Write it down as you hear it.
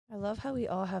love how we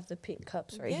all have the pink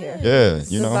cups right here. Yeah,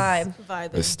 you The know,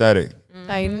 vibe. aesthetic,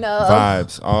 I know.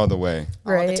 vibes all the way.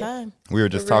 Right. All the time. We were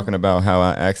just talking about how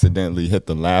I accidentally hit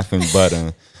the laughing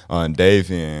button on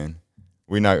Davian.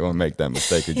 We're not going to make that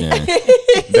mistake again.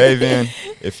 Davian,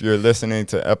 if you're listening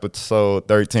to episode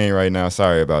 13 right now,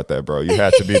 sorry about that, bro. You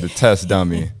had to be the test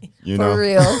dummy. You know, For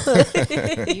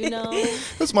real. You know,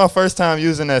 it's my first time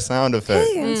using that sound effect.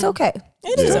 Hey, it's okay. It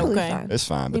It's is totally okay. fine. It's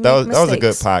fine, but We that make was a good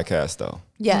mistakes. podcast though.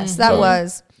 Yes, that So-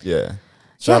 was. Yeah.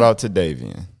 Shout out to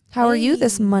Davian. How are you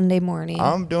this Monday morning?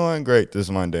 I'm doing great this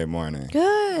Monday morning.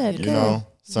 Good. You good. know,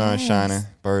 sun Yes. shining,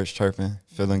 birds chirping,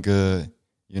 feeling good.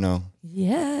 You know,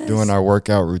 Yes. doing our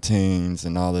workout routines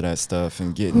and all of that stuff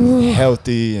and getting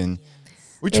healthy and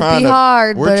we're It'd trying be to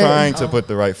hard, we're but- trying to put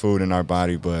the right food in our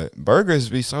body, but burgers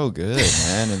be so good,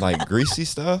 man, and like greasy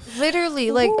stuff. Literally,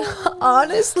 like,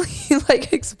 honestly, like,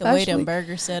 the way especially. them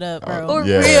burgers set up, bro. For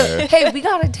Yeah. real. Hey, we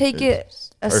got to take it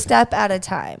a Perfect. step at a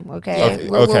time, okay? Okay,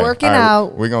 We're working all right,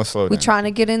 out. We're gonna slow down. We're trying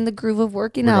to get in the groove of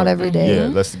working We're out gonna- every day. Yeah,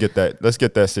 let's get that and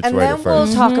situated then we'll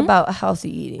first. talk about healthy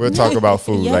eating. We'll talk about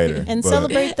food Yeah, later. and but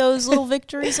celebrate those little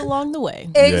victories along the way.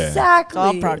 Exactly.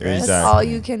 All progress. That's all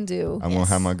you can do. I'm gonna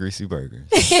have my greasy burgers.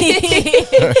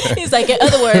 He's like, in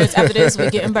other words, after this,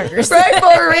 we're getting burgers. Right,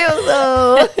 for real,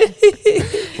 though.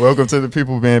 Welcome to the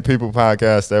People Being People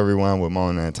podcast, everyone, with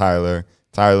Mona and Tyler.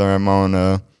 Tyler and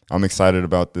Mona. I'm excited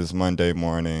about this Monday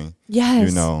morning. Yes.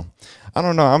 You know, I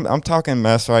don't know. I'm talking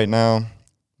mess right now,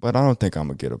 but I don't think I'm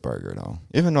gonna get a burger though.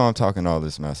 Even though I'm talking all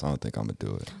this mess, I don't think I'm gonna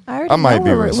do it. I might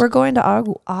know be we're going to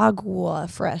Agua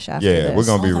Fresh after Yeah, this. we're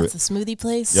gonna be. Oh, that's a smoothie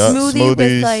place. Yup. Smoothie with,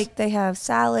 smoothies. like, they have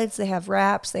salads, they have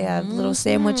wraps, they have little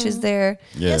sandwiches there.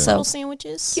 Yeah. Yes, So- little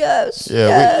sandwiches. Yes. Yeah,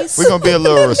 yes. we're gonna be a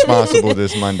little responsible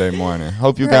this Monday morning.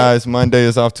 Hope you Right. guys Monday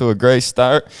is off to a great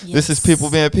start. This is Yes. People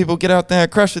Being People. Get out there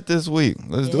and crush it this week.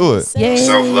 Let's do it. Yay.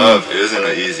 Self-love isn't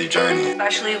an easy journey.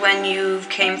 Especially when you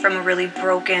came from a really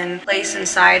broken place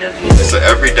inside of you. It's an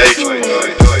everyday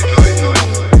choice.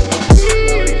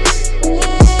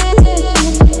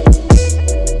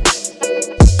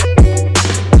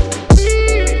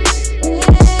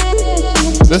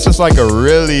 This is like a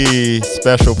really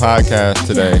special podcast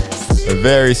today. A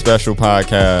very special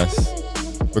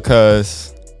podcast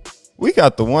because we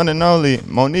got the one and only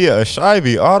Monia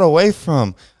Ashaibi all the way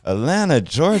from Atlanta,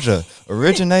 Georgia,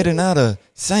 originating out of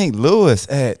St. Louis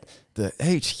at the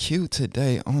HQ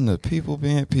today on the People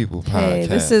Being People podcast. Hey,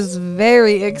 this is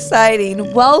very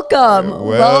exciting. Welcome.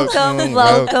 Welcome.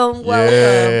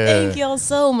 Yeah. Thank y'all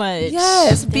so much.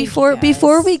 Yes, Thank you before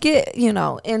guys. we get,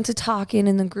 into talking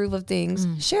in the groove of things,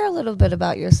 share a little bit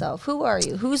about yourself. Who are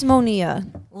you? Who's Monia?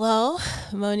 Well,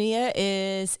 Monia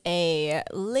is a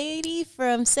lady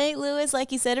from St. Louis,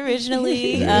 like you said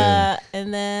originally. Yeah.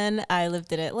 And then I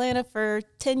lived in Atlanta for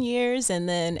 10 years and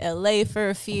then LA for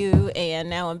a few. And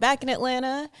now I'm back in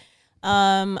Atlanta.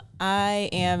 I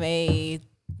am a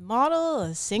model,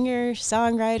 a singer,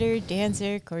 songwriter,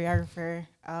 dancer, choreographer,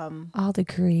 All the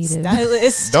creative.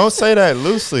 stylist. Don't say that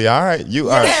loosely, all right? You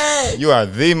are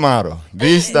the model,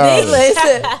 the stylist,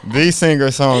 Listen, the singer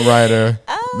songwriter,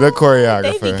 the They be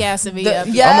choreographer. gassing me The- up.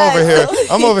 yeah.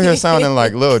 I'm over here sounding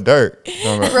like Lil Durk.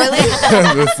 Really?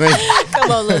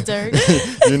 Come on, Lil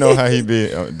Durk. You know how he be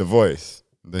the voice,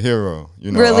 the hero.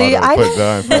 You know, really? all the I put the in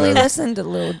didn't front really of it. listen to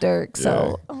Lil Durk,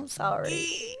 so I'm sorry.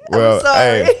 Well, I'm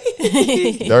sorry.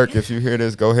 hey, Durk, if you hear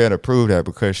this, go ahead and approve that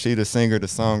because she the singer, the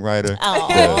songwriter.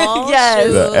 Oh, Yes.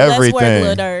 shoot. The Let's everything.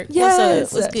 work, Lil Durk.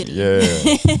 Yes. What's good?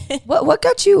 Yeah. What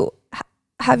got you?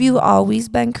 Have you always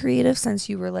been creative since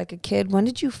you were like a kid? When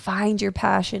did you find your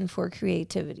passion for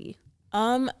creativity?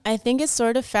 I think it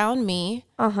sort of found me.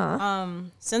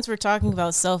 Since we're talking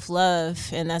about self-love,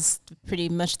 and that's pretty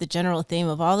much the general theme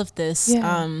of all of this,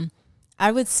 Yeah.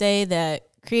 I would say that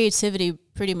creativity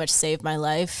pretty much saved my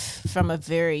life from a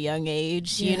very young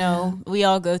age. You know, we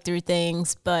all go through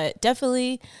things, but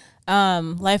definitely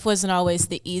life wasn't always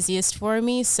the easiest for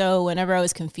me. So whenever I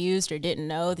was confused or didn't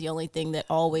know, the only thing that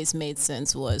always made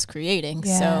sense was creating.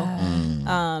 So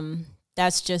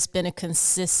that's just been a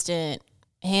consistent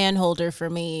hand holder for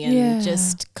me and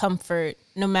just comfort.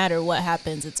 No matter what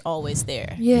happens, it's always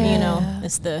there. You know,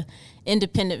 it's the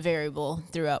independent variable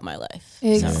throughout my life.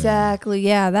 Exactly.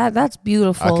 Yeah, that's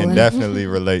beautiful. I can And- definitely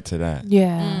relate to that.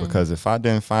 Yeah. Because if I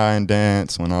didn't find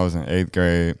dance when I was in 8th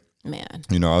grade, Man.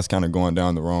 you know, I was kind of going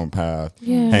down the wrong path,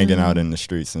 hanging out in the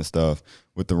streets and stuff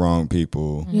with the wrong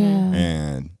people. Yeah.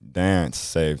 And dance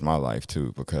saved my life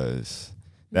too because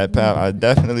that path, I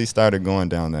definitely started going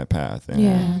down that path.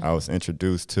 And I was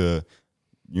introduced to,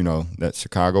 you know, that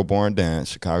Chicago-born dance,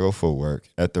 Chicago footwork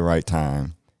at the right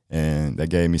time. And that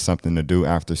gave me something to do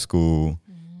after school.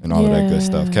 and all of that good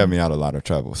stuff. Kept me out of a lot of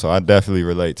trouble. So I definitely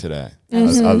relate to that.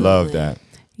 I love that.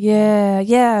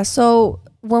 Yeah. So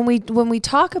when we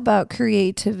talk about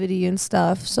creativity and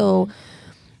stuff, so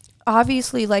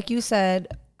obviously, like you said,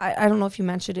 I don't know if you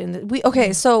mentioned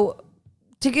it so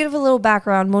to give a little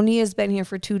background, Monia's been here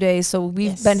for 2 days, so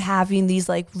we've been having these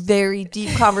like very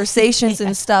deep conversations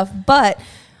and stuff, but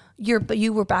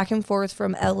you were back and forth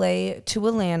from LA to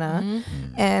Atlanta,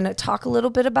 and talk a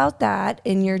little bit about that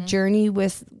and your journey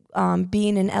with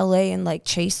being in LA and like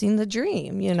chasing the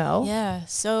dream, you know? Yeah.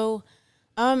 So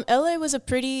LA was a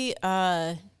pretty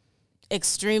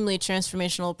extremely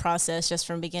transformational process just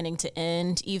from beginning to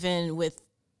end, even with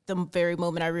the very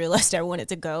moment I realized I wanted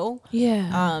to go.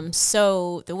 Yeah.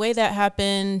 So the way that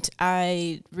happened,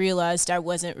 I realized I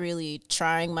wasn't really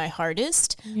trying my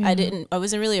hardest. I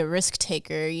wasn't really a risk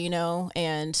taker, you know,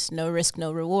 and no risk,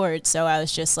 no reward. So I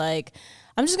was just like,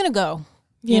 I'm just going to go,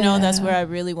 you know, that's where I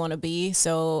really want to be.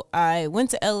 So I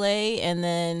went to LA, and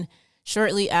then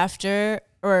shortly after,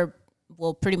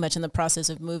 pretty much in the process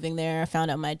of moving there, I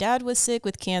found out my dad was sick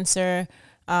with cancer.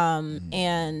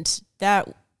 And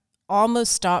that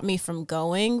almost stopped me from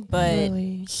going, but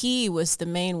he was the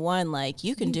main one, like,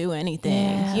 you can do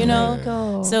anything, you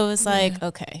know? So it's like,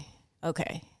 okay,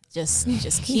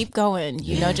 just keep going,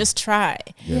 you know, just try.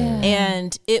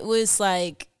 And it was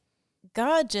like,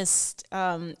 God just,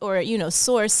 or, you know,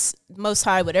 source, most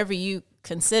high, whatever you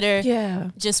consider,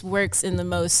 just works in the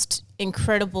most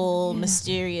incredible,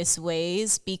 mysterious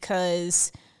ways,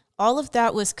 because all of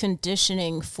that was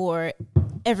conditioning for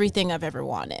everything I've ever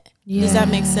wanted. Does that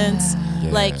make sense?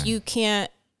 Like you can't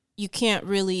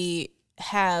really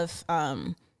have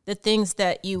the things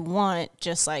that you want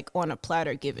just like on a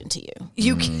platter given to you.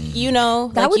 You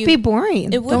know, that like would be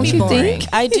boring. It would Don't be you boring. think?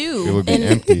 I do. It would be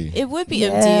empty. It would be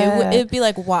empty. It'd be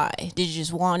like, why did you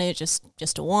just want it? Just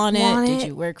to want it? Did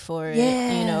you work for it?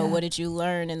 You know, what did you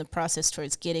learn in the process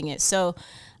towards getting it? So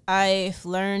I've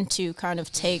learned to kind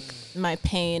of take my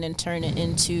pain and turn it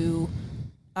into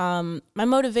my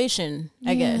motivation,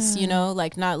 I guess, you know,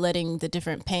 like not letting the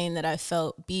different pain that I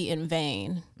felt be in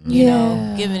vain, you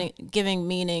know, giving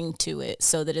meaning to it,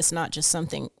 so that it's not just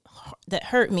something that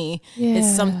hurt me.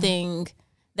 It's something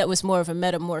that was more of a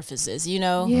metamorphosis, you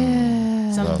know,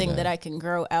 something that I can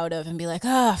grow out of and be like,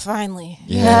 finally.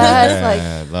 It's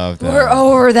like, love that. we're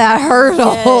over that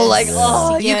hurdle. Like, you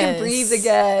can Yes. breathe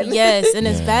again. Yes, and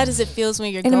as bad as it feels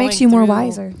when you're And it going makes you more through-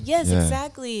 wiser. Yes,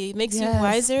 exactly. It makes you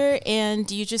wiser,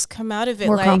 and you just come out of it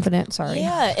More like, confident, sorry.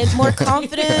 Yeah, it's more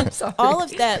confident. All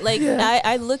of that. Like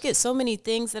I look at so many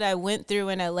things that I went through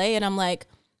in LA, and I'm like,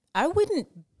 I wouldn't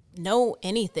know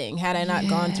anything had I not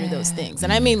gone through those things.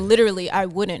 And I mean, literally, I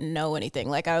wouldn't know anything.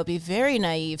 Like, I would be very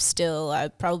naive still.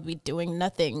 I'd probably be doing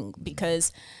nothing,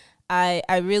 because I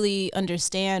really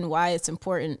understand why it's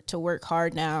important to work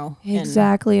hard now.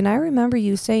 Exactly. And I remember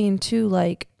you saying too,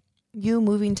 like, you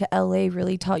moving to LA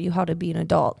really taught you how to be an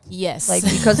adult. Yes. Like,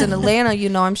 because in Atlanta, you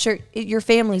know, I'm sure your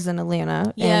family's in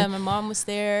Atlanta. Yeah, and my mom was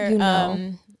there. You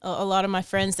know. A lot of my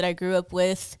friends that I grew up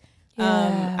with,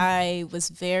 I was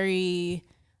very,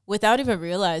 without even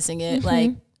realizing it,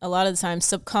 like a lot of the time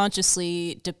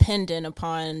subconsciously dependent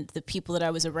upon the people that I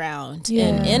was around.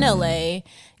 And in LA,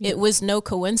 it was no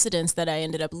coincidence that I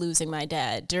ended up losing my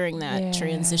dad during that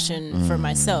transition for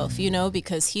myself, you know,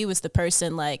 because he was the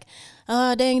person like,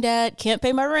 oh, dang, Dad, can't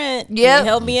pay my rent. Can you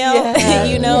help me out?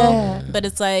 You know? But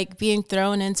it's like being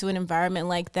thrown into an environment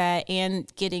like that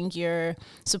and getting your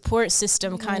support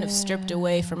system kind of stripped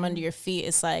away from under your feet.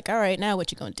 It's like, all right, now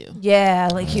what you gonna do? Yeah,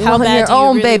 like you How on bad your do you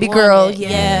own really baby want girl.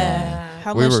 it?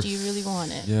 How We much were- do you really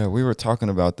want it? Yeah, we were talking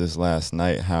about this last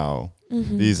night, how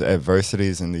these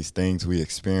adversities and these things we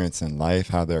experience in life,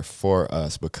 how they're for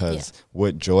us, because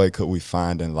what joy could we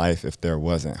find in life if there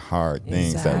wasn't hard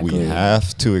things that we Exactly.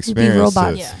 have to We'd be experience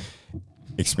robots. to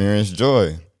experience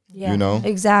joy, you know?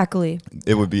 Exactly.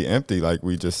 It would be empty, like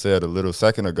we just said a little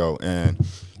second ago. And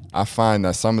I find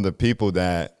that some of the people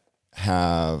that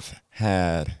have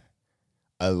had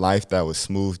a life that was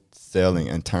smooth sailing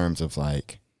in terms of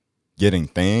like getting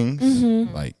things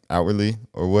like outwardly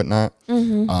or whatnot,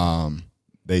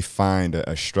 they find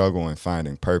a struggle in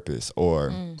finding purpose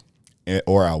or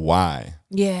a why.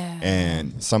 Yeah.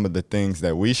 And some of the things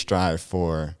that we strive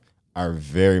for are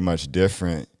very much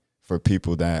different for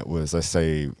people that was, let's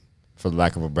say, for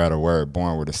lack of a better word,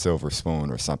 born with a silver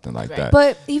spoon or something like that.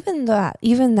 But even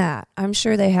that, I'm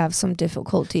sure they have some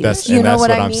difficulties. That's- you and know that's what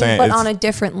what I I'm mean? saying. But It's- on a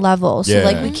different level. So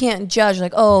like we can't judge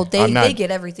like, oh, they get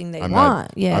everything they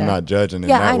want. I'm not judging in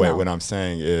Yeah, that I way. know. What I'm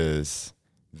saying is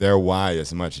their why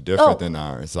is much different than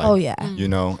ours. Like, you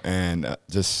know, and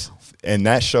and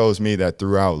that shows me that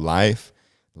throughout life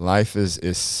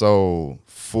is so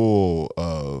full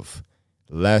of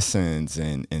lessons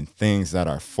and things that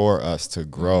are for us to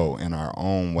grow in our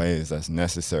own ways that's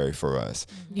necessary for us.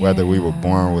 Whether we were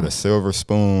born with a silver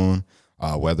spoon,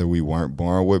 whether we weren't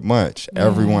born with much,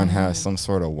 everyone has some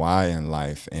sort of why in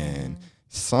life and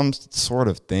some sort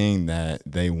of thing that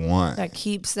they want. That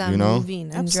keeps them you know? moving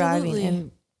and Absolutely. driving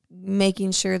and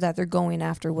making sure that they're going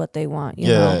after what they want. You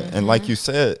Yeah, know? and like you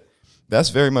said, that's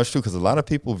very much true because a lot of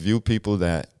people view people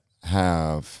that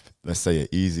have, let's say, an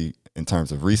easy in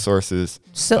terms of resources,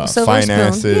 Silver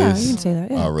finances, spoon. Yeah, you can say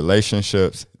that. Yeah.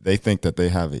 relationships. They think that they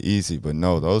have it easy, but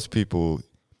no, those people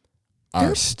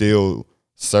are still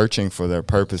searching for their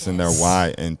purpose and their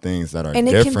why and things that are And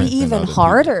it different can be than even other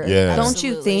harder. people. Yeah, Don't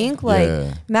you Absolutely. think? Like,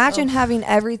 Yeah. imagine having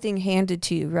everything handed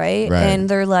to you, right? Right. And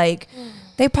they're like,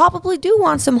 they probably do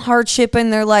want some hardship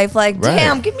in their life. Like, Right.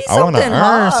 damn, give me I wanna something earn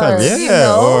hard. something. Yeah, you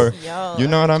know? or Yo, you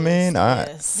know what I mean?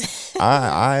 yes.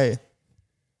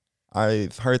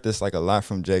 I've heard this like a lot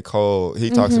from J. Cole. He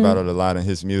talks about it a lot in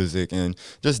his music, and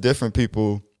just different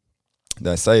people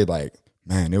that say like,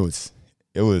 man, it was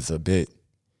a bit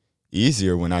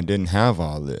easier when I didn't have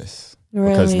all this.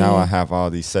 Because now Really? I have all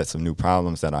these sets of new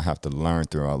problems that I have to learn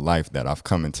throughout life, that I've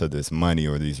come into this money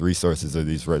or these resources or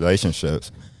these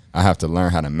relationships. I have to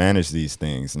learn how to manage these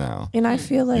things now. And I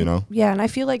feel like, You know? yeah, and I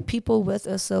feel like people with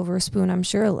a silver spoon, I'm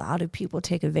sure a lot of people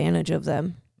take advantage of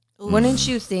them. Wouldn't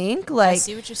you think? I Like,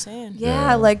 see what you're saying.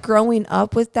 yeah, like growing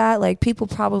up with that, like people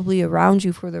probably around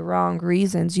you for the wrong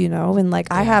reasons, you know? And like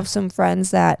I have some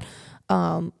friends that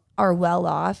are well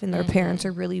off and their parents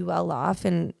are really well off,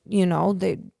 and you know,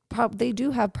 they do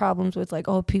have problems with like,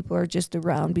 oh, people are just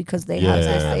around because they have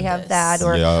this, Yeah. they have that,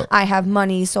 or Yup. I have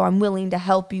money, so I'm willing to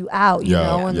help you out, you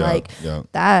know? And like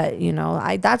that, you know,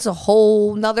 that's a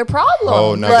whole nother problem.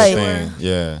 Whole nother like, thing.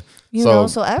 Yeah. you know,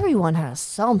 so everyone has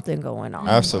something going on.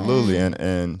 Absolutely,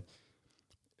 and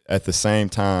at the same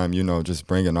time, you know, just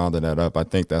bringing all of that up, I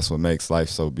think that's what makes life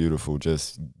so beautiful.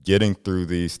 Just getting through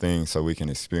these things so we can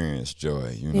experience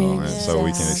joy, you know, and so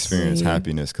we can experience Exactly.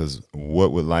 happiness. Because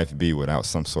what would life be without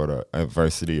some sort of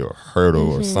adversity or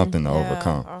hurdle or something to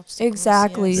overcome? Obstacles,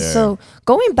 Exactly. yes. Yeah. So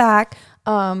going back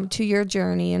to your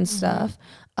journey and stuff,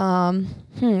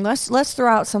 let's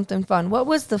throw out something fun. What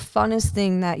was the funnest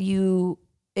thing that you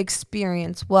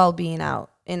experienced while being out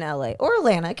in LA or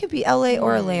Atlanta? It could be LA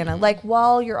or Atlanta. Like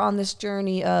while you're on this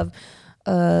journey of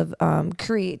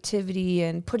creativity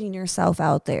and putting yourself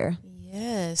out there.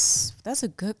 Yes, that's a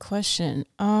good question.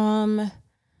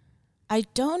 I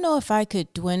don't know if I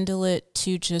could dwindle it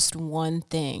to just one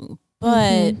thing,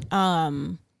 but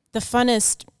the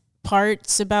funnest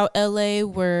parts about LA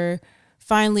were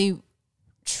finally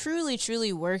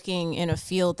truly working in a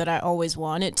field that I always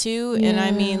wanted to. And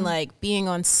I mean like being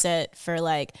on set for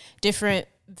like different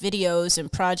videos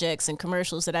and projects and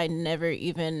commercials that I never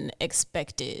even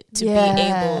expected to be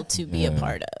able to be a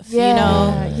part of, you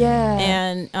know? Yeah.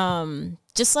 And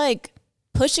just like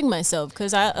pushing myself,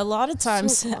 because a lot of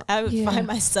times I would find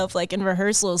myself like in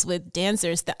rehearsals with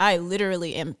dancers that I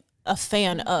literally am a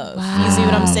fan of. You see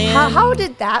what I'm saying? How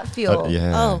did that feel?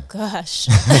 Yeah. Oh gosh.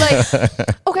 Like,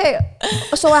 okay,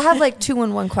 so I have like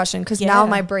 2-in-1 question because now Yeah.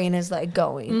 my brain is like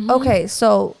going. Okay,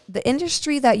 so the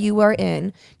industry that you are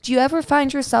in, do you ever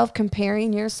find yourself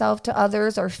comparing yourself to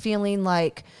others or feeling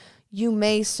like you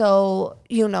may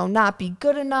not be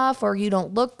good enough or you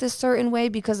don't look this certain way?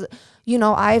 Because, you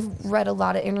know, I've read a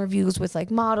lot of interviews with like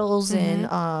models and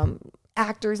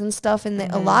actors and stuff, and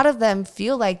a lot of them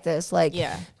feel like this, like,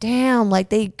 damn, like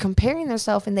they comparing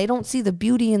themselves and they don't see the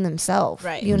beauty in themselves,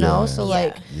 Right. you know? Yeah. So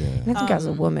like, and I think as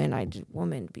a woman,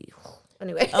 woman be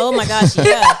anyway. Oh my gosh,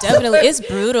 yeah, definitely. It's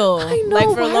brutal. I know, Like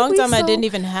for a why long we time I so- didn't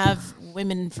even have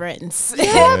women friends.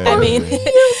 Yeah. I mean,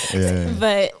 Yeah.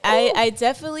 but I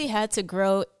definitely had to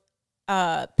grow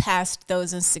past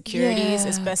those insecurities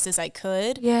as best as I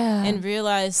could. Yeah. And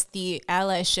realize the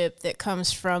allyship that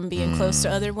comes from being close to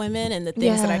other women and the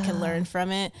things that I can learn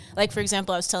from it. Like, for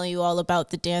example, I was telling you all about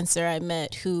the dancer I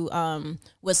met who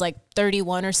was like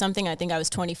 31 or something. I think I was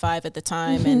 25 at the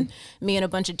time. And me and a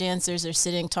bunch of dancers are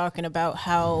sitting talking about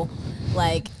how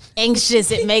like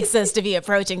anxious it makes us to be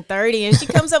approaching 30. And she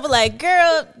comes up with like,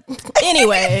 girl,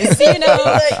 anyways, you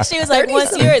know, she was like,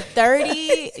 once you're at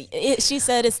 30, she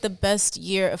said it's the best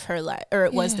year of her life, or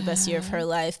it was the best year of her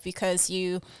life, because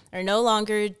you are no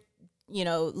longer, you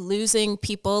know, losing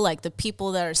people, like the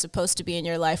people that are supposed to be in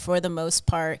your life for the most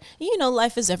part. You know,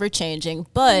 life is ever changing,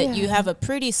 but you have a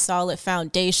pretty solid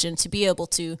foundation to be able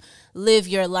to live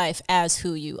your life as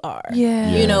who you are.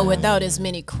 Yeah. You know, without as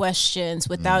many questions,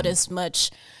 without as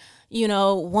much, you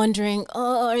know, wondering,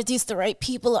 oh, are these the right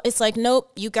people? It's like, nope,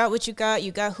 you got what you got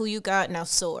who you got, now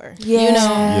soar. Yeah. You know?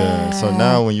 Yeah. So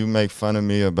now when you make fun of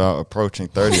me about approaching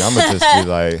 30, I'm going to just be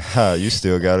like, huh, you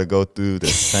still got to go through the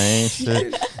same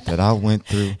shit that I went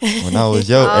through when I was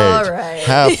your All age. right.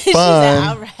 Have fun.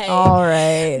 All right. All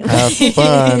right. Have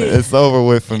fun. It's over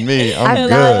with for me. I'm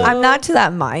good. I'm not to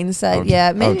that mindset I'm-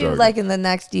 yet. I'm Maybe joking. like in the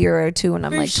next year or two when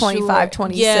I'm For like 25, sure.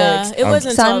 26. Yeah, it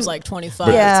wasn't until I was like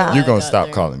 25. Yeah. until You're I going to got stop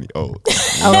there. calling me old.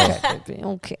 Okay, baby.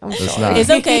 Okay, I'm It's sorry. not. It's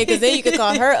okay, because then you can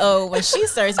call her O when she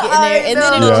starts getting I there, and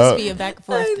then it'll know. just be a back and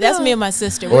forth. That's me and my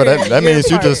sister. Well, We're that a year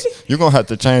means apart. you're going to have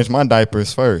to change my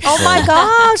diapers first. Oh my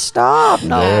gosh, stop.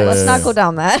 No, Yeah. let's not go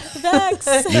down that. Facts.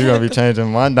 You're going to be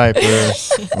changing my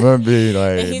diapers. I'm going to be And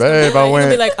like, he's gonna be babe, I like, he'll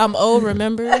went. be like, I'm old,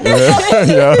 remember?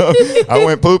 Yeah, I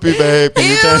went poopy, babe. Can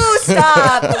you Ew, change?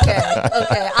 stop.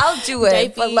 Okay, I'll do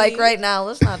it. But Baby. like right now,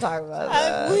 let's not talk about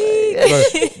that. I'm weak.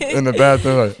 Like, in the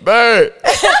bathroom, like, babe,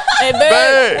 Hey,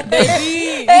 babe,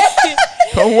 baby.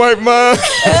 come wipe mine.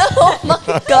 Oh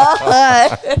my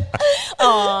god.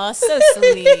 Aw, so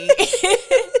sweet.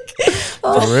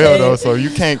 For real though, so you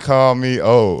can't call me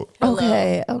old.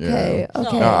 Okay, Yeah. okay.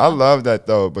 No, I love that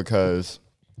though because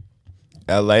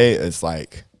LA is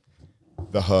like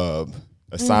the hub,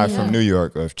 aside from New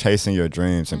York, of chasing your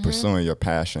dreams and pursuing your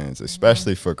passions,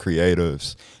 especially for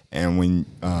creatives. And when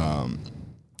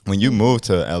you moved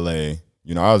to LA,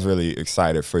 you know, I was really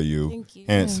excited for you. Thank you.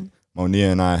 Hence, Monia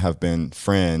and I have been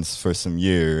friends for some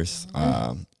years.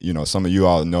 You know, some of you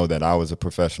all know that I was a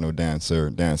professional dancer,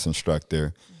 dance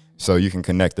instructor. So you can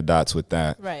connect the dots with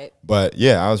that. Right. But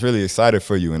yeah, I was really excited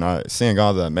for you, and seeing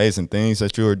all the amazing things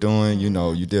that you were doing. You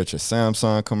know, you did your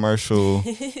Samsung commercial.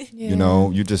 You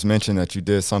know, you just mentioned that you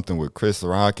did something with Chris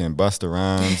Rock and Busta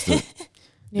Rhymes.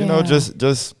 You know,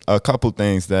 just a couple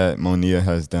things that Monia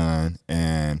has done.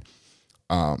 And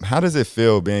how does it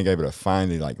feel being able to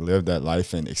finally like live that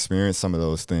life and experience some of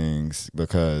those things?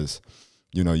 Because,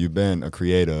 you know, you've been a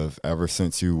creative ever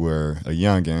since you were a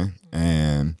youngin',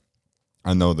 and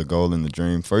I know the goal and the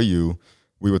dream for you,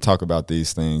 we would talk about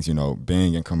these things, you know,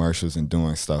 being in commercials and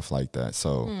doing stuff like that.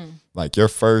 So like your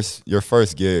first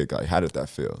gig, like how did that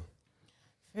feel?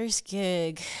 First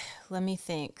gig, let me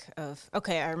think of.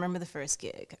 Okay, I remember the first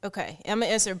gig. Okay, I'm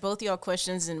gonna answer both y'all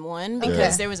questions in one because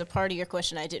Okay. there was a part of your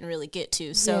question I didn't really get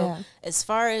to. So Yeah. as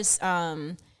far as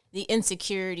the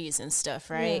insecurities and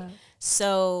stuff, right? Yeah.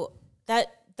 So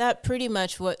that pretty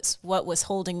much was what was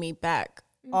holding me back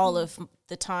all of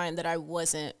the time that I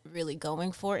wasn't really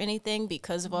going for anything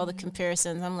because of all the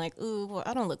comparisons. I'm like, ooh, well,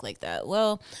 I don't look like that.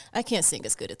 Well, I can't sing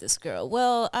as good as this girl.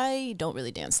 Well, I don't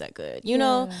really dance that good, you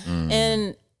know?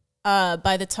 And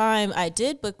by the time I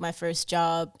did book my first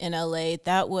job in LA,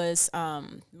 that was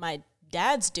my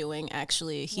dad's doing,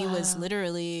 actually. He was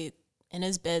literally in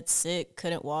his bed, sick,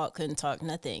 couldn't walk, couldn't talk,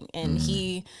 nothing. And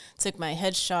he took my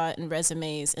headshot and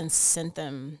resumes and sent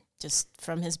them just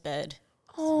from his bed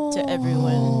to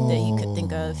everyone that he could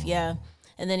think of. Yeah.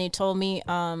 And then he told me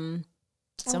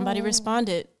somebody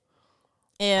responded.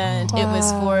 And it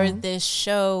was for this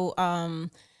show.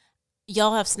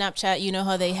 Y'all have Snapchat, you know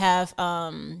how they have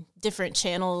different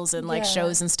channels and like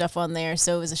shows and stuff on there.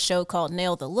 So it was a show called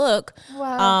Nail the Look.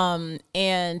 Wow.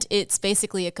 And it's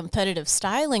basically a competitive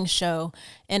styling show.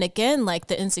 And again, like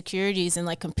the insecurities and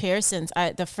like comparisons,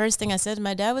 the first thing I said to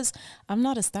my dad was, I'm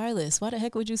not a stylist. Why the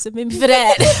heck would you submit me for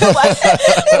that?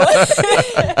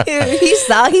 he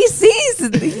sees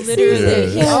it. He Literally,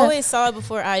 sees it. he always saw it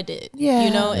before I did. Yeah.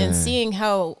 You know, and seeing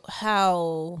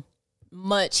how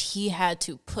much he had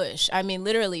to push. I mean,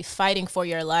 literally fighting for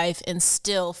your life and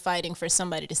still fighting for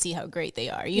somebody to see how great they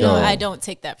are. You know, I don't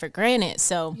take that for granted.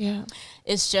 So Yeah.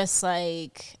 it's just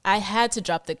like I had to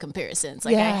drop the comparisons.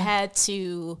 Like I Yeah. had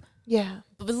to Yeah.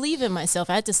 believe in myself.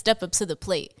 I had to step up to the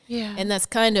plate. Yeah. And that's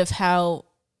kind of how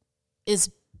it's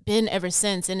been ever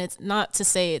since. And it's not to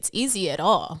say it's easy at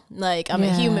all. Like I'm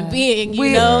a human being,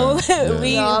 you know.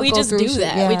 We all we go just through do shit,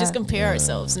 that. We yeah. just compare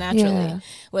ourselves naturally, Yeah.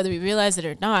 whether we realize it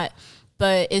or not.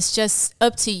 But it's just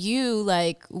up to you,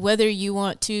 like whether you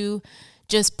want to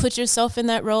just put yourself in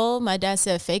that role. My dad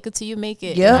said, fake it till you make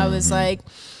it. Yep. And I was like,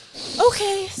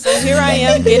 okay. So here I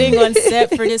am getting on set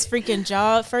for this freaking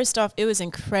job. First off, it was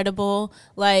incredible.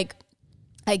 Like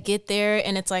I get there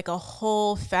and it's like a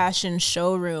whole fashion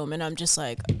showroom. And I'm just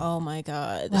like, oh my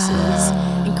God, this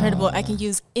is incredible. I can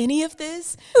use any of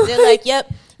this. They're like,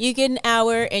 yep, you get an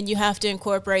hour and you have to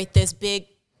incorporate this big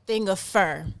thing of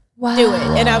fur. Wow. Do it.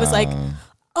 And I was like,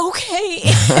 okay.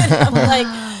 And I'm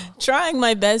like trying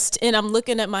my best. And I'm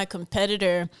looking at my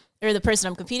competitor or the person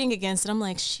I'm competing against, and I'm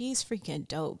like, she's freaking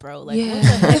dope, bro. Like, what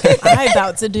the heck am I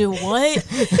about to do? What?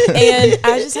 And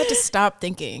I just had to stop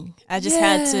thinking. I just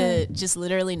had to just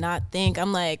literally not think.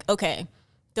 I'm like, okay,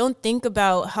 don't think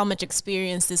about how much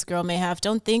experience this girl may have.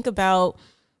 Don't think about,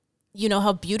 you know,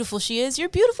 how beautiful she is. You're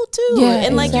beautiful too. Yeah,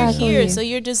 and like exactly. you're here, so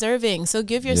you're deserving. So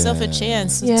give yourself a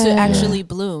chance to Yeah. actually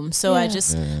bloom. So I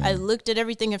Yeah. I looked at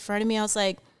everything in front of me. I was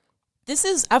like,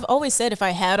 I've always said if I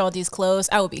had all these clothes,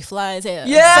 I would be fly as hell.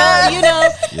 Yeah. So, you know,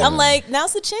 I'm like,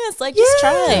 now's the chance. Like, just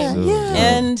try. Yeah.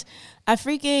 And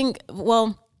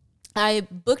I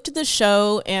booked the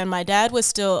show, and my dad was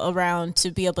still around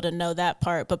to be able to know that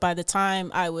part. But by the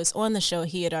time I was on the show,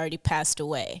 he had already passed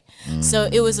away. So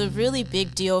it was a really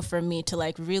big deal for me to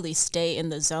like really stay in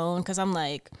the zone, because I'm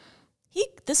like,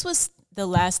 this was the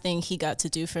last thing he got to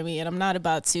do for me, and I'm not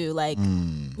about to like,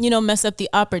 you know, mess up the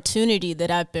opportunity that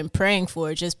I've been praying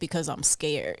for just because I'm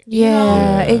scared.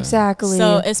 Yeah, exactly.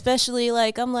 So especially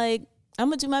like, I'm like, I'm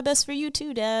gonna do my best for you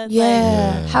too, Dad.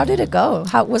 yeah. How did it go?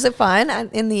 How was it fun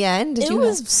in the end? It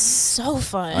was so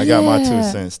fun. I got my Yeah. 2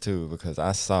 cents too because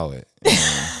I saw it.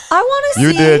 I want to see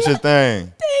You did it. your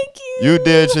thing. Thank you. You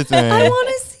did your thing. I want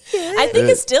to see it. I think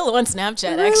it's still on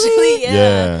Snapchat, Really? actually.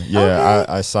 Yeah. Yeah,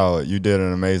 I saw it. You did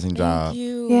an amazing job. Thank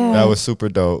you. Yeah. That was super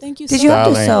dope. Thank you Did so you have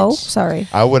to much. sew? Sorry.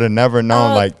 I would have never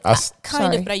known. Kind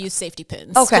Sorry. of, but I used safety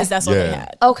pins. Okay. Because that's all they Yeah.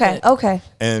 had. Okay. But Okay.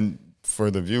 And for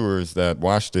the viewers that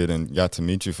watched it and got to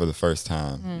meet you for the first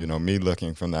time, you know, me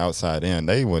looking from the outside in,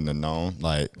 they wouldn't have known.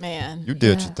 Like, man, you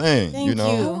did your thing. Thank you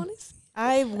know, you.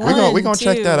 I won. we gonna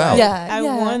check too. that out. Yeah, I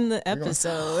yeah. won the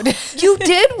episode. You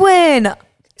did win.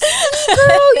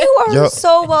 Girl, you are Yo,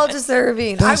 so well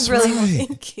deserving. that's I really, right.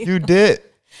 Thank you. You did.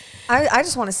 I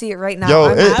just want to see it right now. Yo,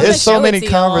 I'm- gonna it's so show it many to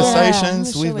y'all.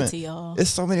 conversations Yeah, I'm gonna we've show it to been. y'all. It's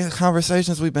so many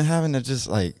conversations we've been having that just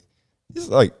like, it's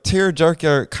like tear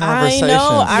jerker conversations. I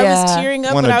know. I Yeah. was tearing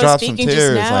up Wanna when I was drop some speaking just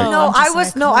tears, now. like- no, I'm just I was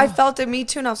like, no, come I on. felt it me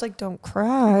too, and I was like, "Don't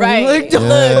cry." Right. Like, Look,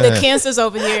 Yeah. the cancer's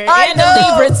over here. I and know.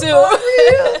 the Libra,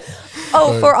 too.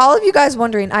 Oh, for all of you guys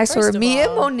wondering, I swear, First of me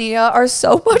and all, Monia are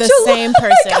so much The alike. same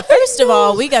person. First of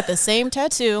all, we got the same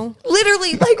tattoo.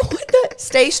 Literally, like, what the?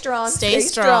 Stay strong. Stay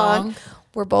strong.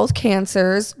 We're both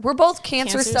cancers. We're both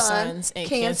Cancer, Cancer sun, suns and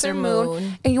Cancer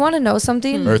moon. And you want to know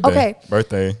something? Birthday. Okay,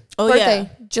 Birthday. Oh, birthday,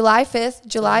 yeah. July 5th,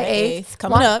 July July 8th. 8th,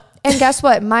 coming up. And guess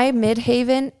what? My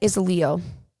midhaven is Leo.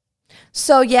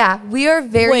 So yeah, we are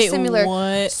very Wait, similar.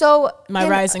 what? So My in-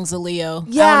 rising's a Leo. I don't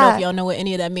know Yeah. if y'all know what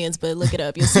any of that means, but look it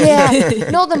up. You'll see. Yeah.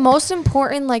 No, the most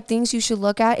important like things you should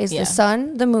look at is Yeah. the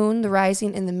sun, the moon, the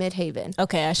rising, and the midhaven.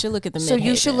 Okay, I should look at the midhaven. So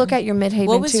you should look at your midhaven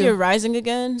What was too. your rising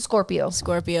again? Scorpio.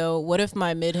 Scorpio. What if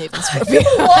my midhaven Scorpio?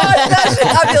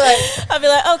 I'll be like, I'll be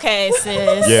like, okay,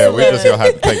 sis. Yeah, we just gonna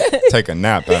have to take a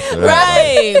nap after that.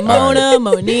 Right, Like, Mona,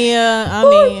 Monia. I for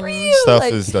mean, real. stuff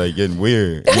Like, is like getting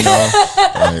weird. You know,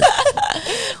 like,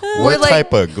 what like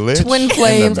type of glitch twin in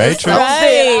flames the or Matrix? something.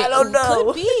 right? I don't know.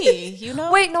 Could be. You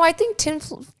know. wait, no, I think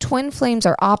twin flames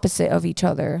are opposite of each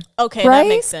other. Okay, Right? that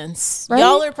makes sense. Right?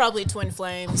 Y'all are probably twin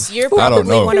flames. You're I don't probably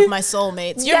know. one of my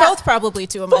soulmates. You're Yeah. both probably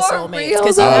two of my For soulmates real,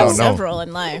 because though. I I have don't know. several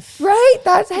in life. Right?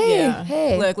 That's hey, Yeah.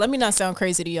 hey. Look, let me not sound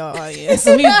crazy to y'all audience.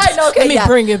 Let me, I know, okay, let me yeah.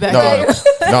 bring it back.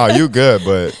 No, no, you good,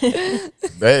 but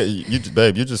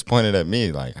babe, you just pointed at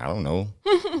me like I don't know.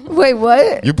 Wait,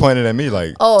 what? You pointed at me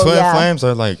like Oh, twin yeah. flames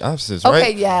are like opposites, Okay,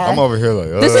 right? yeah. I'm over here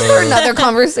like This is for another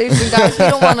conversation, guys. We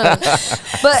don't want to.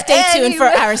 But Stay tuned for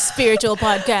anyway. our spiritual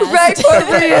podcast. Right, for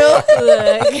real.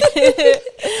 Look.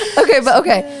 Okay, but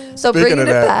okay. So Speaking bringing of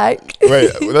it that, back.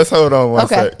 Wait, let's hold on one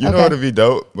Okay, sec. You know okay. what'd be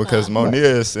dope because Monia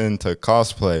is into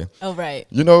cosplay. Oh, right.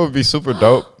 You know what would be super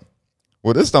dope?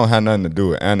 Well, this don't have nothing to do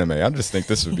with anime. I just think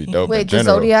this would be dope in Wait, the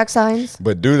general. zodiac signs.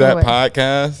 But do that wait.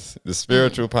 podcast, the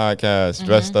spiritual podcast,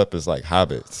 dressed up as like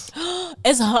hobbits.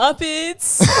 As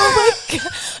hobbits. Oh my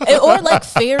god. Or like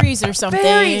fairies or something.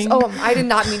 Fairies. Oh, I did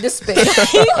not mean to spit.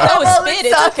 Oh, spit.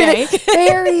 It's okay.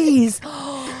 Fairies.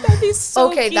 That'd be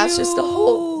so Okay, that's just a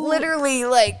whole, cute. literally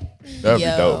like. That'd be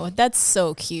Yo, dope. that's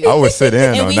so cute. I would sit in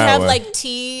and on we that have one. like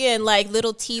tea and like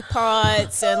little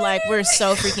teapots and like we're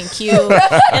so freaking cute.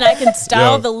 And I can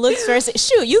style Yeah. the looks versus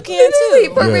shoot, you can Literally,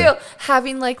 too. for Yeah. real,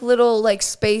 having like little like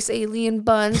space alien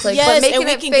buns, like but Yes, making and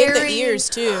we it can fairy. get the ears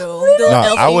too. The little No,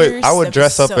 elf I would ears. I would That'd be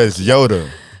dress up so as cute. Yoda.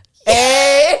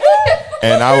 Hey.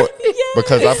 And I would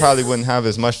because I probably wouldn't have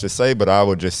as much to say, but I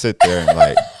would just sit there and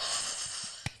like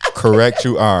correct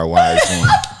you are wise one.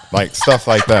 Like stuff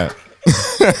like that. We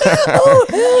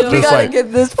Just gotta like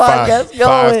get this podcast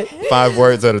going. Five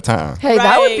words at a time. Hey,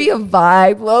 that would be a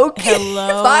vibe, Loki.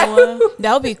 Hello.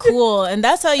 That would be cool. And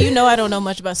that's how you know I don't know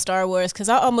much about Star Wars, because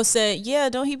I almost said, yeah,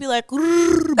 don't he be like,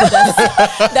 "Grrr," but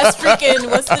that's freaking,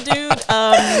 what's the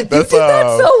dude? That's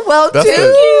so well that's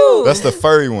too. That's the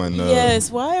furry one.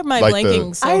 Yes, why am I like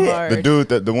blanking so hard? The dude,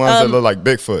 the ones that look like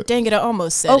Bigfoot. Dang it, I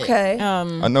almost said Okay. it.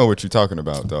 I know what you're talking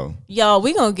about, though. Y'all,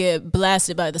 we gonna get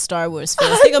blasted by the Star Wars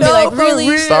fans. They gonna be like,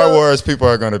 really? Star Wars people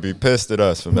are gonna be pissed at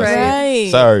us for messing. Right.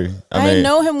 Sorry, I mean,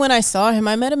 know him when I saw him.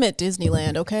 I met him at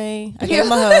Disneyland, okay? I gave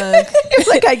him a hug.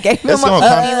 Like I gave him It's a gonna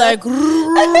hug. He like,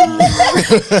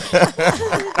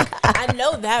 I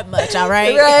know that much, all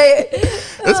right? Right.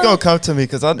 it's gonna come to me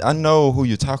because I know who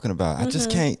you're talking about. I Mm-hmm. just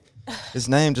can't. His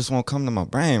name just won't come to my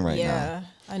brain right now. Yeah.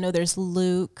 I know there's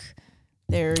Luke.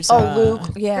 There's Luke,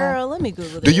 yeah. Girl, let me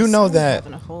Google this. Do you know I'm that?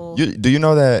 having a whole- Do you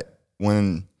know that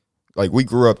when, like, we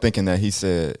grew up thinking that he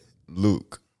said,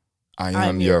 "Luke, I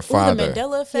am your Ooh, father." the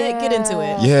Mandela effect. Get into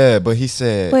it. Yeah, but he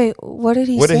said, Wait, what did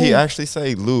he what say? did he actually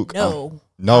say? Luke, No.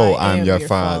 I'm am your your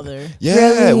father. father.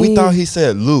 Yeah, we Really? thought he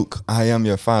said, "Luke, I am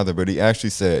your father," but he actually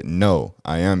said, "No,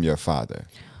 I am your father."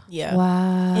 Yeah.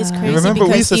 Wow. It's crazy remember we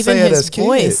because used to even say it his as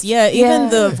voice, kids. even Yeah.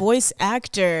 the voice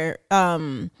actor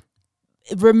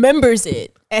remembers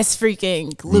it as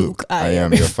freaking Luke. I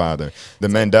am your father. The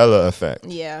Mandela effect.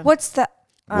 Yeah. What's that?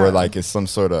 Where like it's some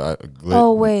sort of glitch.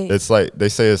 Oh, wait. It's like they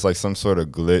say it's like some sort of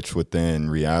glitch within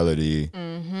reality.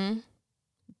 Pretty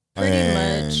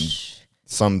and much.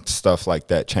 some stuff like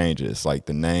that changes, like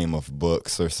the name of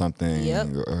books or something. Yep.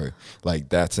 Or like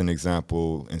that's an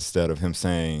example. Instead of him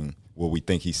saying, well, we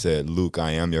think he said, "Luke,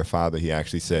 I am your father," he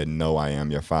actually said, "No, I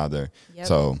am your father." Yep.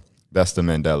 So that's the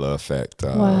Mandela effect.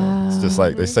 It's just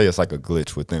like they say it's like a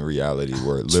glitch within reality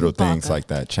where little things like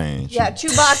that change. Yeah,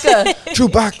 Chewbacca.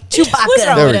 Chewbacca. What's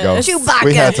wrong There we with go. us? Chewbacca.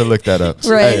 We had to look that up.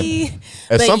 Right. Hey,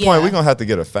 at But some point, yeah. we're going to have to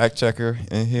get a fact checker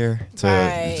in here to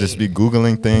Right. just be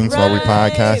Googling things while we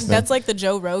Right. podcasting. That's like the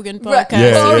Joe Rogan Right. podcast.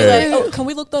 Yeah, He'll be yeah. like, oh, can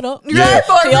we look that up? Yeah.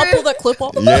 Can y'all pull that clip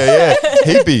up? yeah.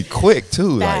 He'd be quick too,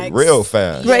 like Facts. real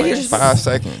fast. Right. Like 5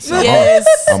 seconds. Yes.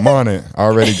 I'm on it.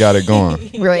 Already got it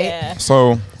going. Right. Yeah.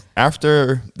 So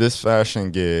after this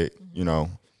fashion gig,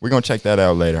 we're gonna check that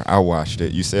out later. I watched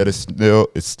it. You said it's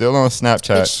still on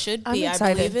Snapchat. It should I'm be. I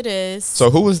excited. believe it is. So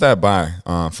who was that by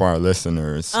for our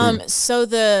listeners? So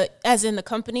as in the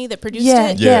company that produced Yeah,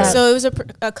 it. yeah. So it was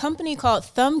a company called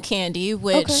Thumb Candy,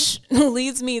 which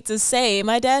leads me to say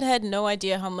my dad had no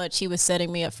idea how much he was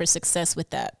setting me up for success with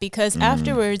that, because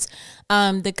afterwards,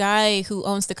 the guy who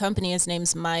owns the company, his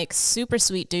name's Mike, super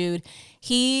sweet dude.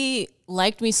 He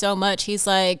liked me so much. He's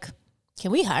like,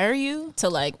 can we hire you to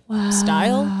like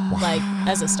style, like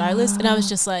as a stylist? And I was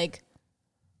just like,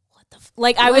 what the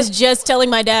like I was just telling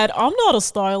my dad, I'm not a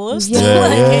stylist. Yeah.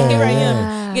 Like, Yeah. here I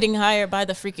am getting hired by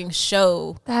the freaking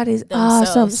show. That is Themselves.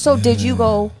 awesome. So did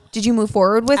you move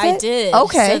forward with it? I did.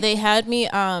 Okay. So they had me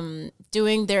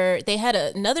doing they had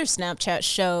another Snapchat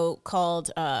show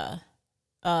called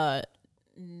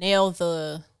Nail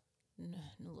the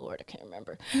Lord, I can't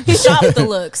remember. Shop the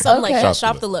Look. Something like Okay. that.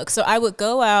 Shop the Look. So I would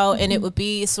go out and it would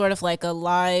be sort of like a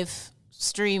live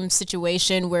stream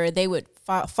situation where they would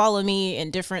follow me in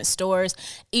different stores.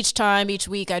 Each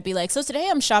week I'd be like, so today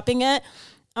I'm shopping at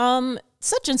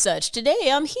such and such. Today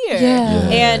I'm here. Yeah.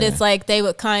 And it's like they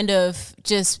would kind of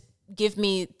just give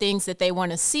me things that they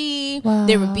want to see.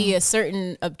 There would be a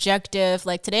certain objective.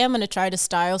 Like today I'm going to try to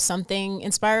style something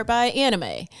inspired by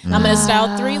anime. I'm going to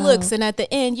style 3 looks, and at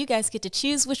the end you guys get to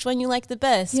choose which one you like the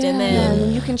best. Yeah. And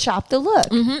then you can shop the look.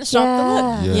 shop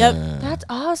the look. Yeah. Yep. That's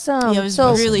awesome. Yeah, it was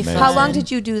so really That's fun. how long did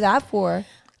you do that for?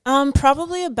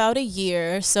 Probably about a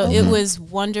year. So it was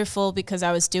wonderful because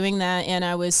I was doing that, and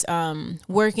I was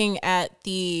working at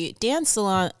the dance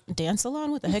salon. Dance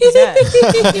salon? What the heck is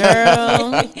that?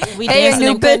 Girl, we dancing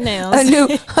and cutting nails.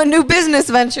 a new business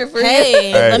venture for you.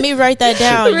 Hey, let me write that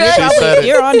down. Right. She said it.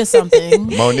 You're onto something.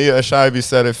 Monia Ashaibi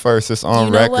said it first. It's on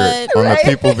You know record what? on Right.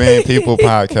 the People Being People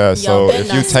podcast. Y'all So better if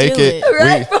you not take steal it,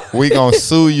 it. we gonna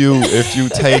sue you if you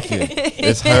take it.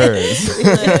 It's hers.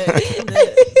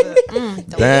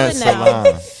 Don't Dance do it now.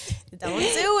 salon. Don't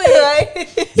do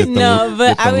it. Get them, No,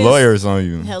 but get them I was- lawyers on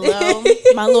you. Hello,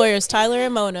 my lawyers, Tyler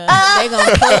and Mona. They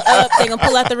gonna pull up. They gonna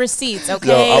pull out the receipts. Yo,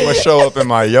 Okay. I'm gonna show up in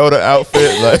my Yoda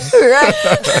outfit.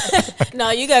 Like,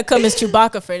 No, you gotta come as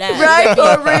Chewbacca for that. Right,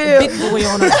 for real. Big boy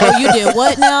on it. Oh, you did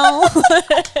what now?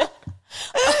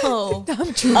 Oh,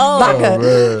 Chewbacca.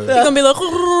 you're gonna be like,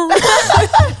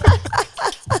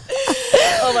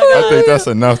 Oh my God. I think that's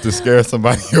enough to scare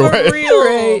somebody For away.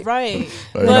 real, right. Like,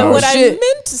 But no. what I Shit.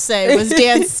 meant to say was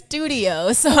dance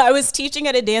studio. So I was teaching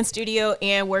at a dance studio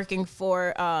and working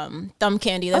for Thumb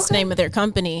Candy. That's the name of their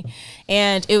company.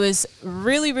 And it was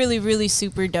really, really, really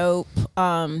super dope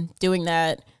doing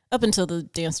that up until the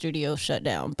dance studio shut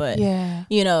down. But, Yeah.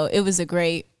 you know, it was a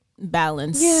great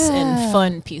balance Yeah. and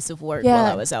fun piece of work while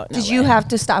I was out in Did LA. you have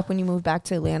to stop when you moved back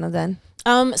to Atlanta then?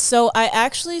 So I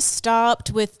actually stopped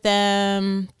with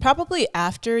them probably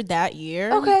after that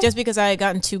year. Okay. Just because I had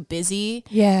gotten too busy.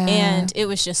 Yeah. And it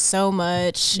was just so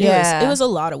much. Yeah. It was a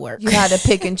lot of work. You had to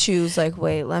pick and choose, like,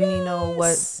 wait, let me know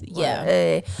what.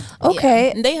 Yeah. Okay.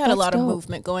 Yeah. And they had a That's lot of dope.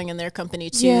 movement going in their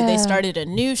company too. Yeah. They started a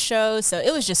new show. So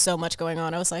it was just so much going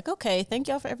on. I was like, okay, thank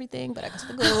y'all for everything, but I guess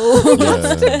to go.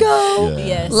 Yeah. Go. Yeah.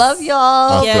 Yes. Love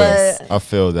y'all. Yes. But I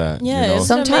feel that. Yeah, You know? it's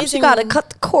sometimes you amazing- gotta cut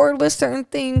the cord with certain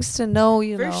things to know,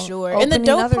 For sure. And the opening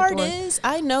dope other part doors. is,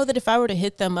 I know that if I were to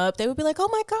hit them up, they would be like, oh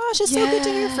my gosh, it's so good to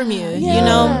hear from you. Yeah. You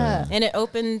know? Yeah. And it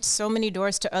opened so many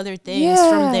doors to other things. Yeah.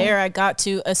 From there, I got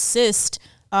to assist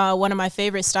one of my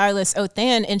favorite stylists,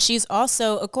 Othan, and she's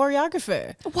also a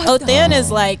choreographer. Othan is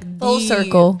like Full the-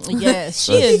 circle. Yes,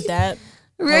 she is that.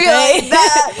 Really Okay. like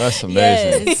that. That's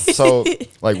amazing. Yes. So,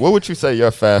 like, what would you say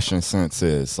your fashion sense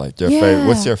is? Like, your favorite.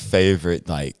 What's your favorite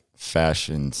like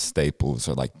fashion staples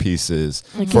or like pieces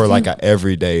for like an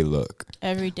everyday look?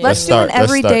 Every day. Let's do start- an let's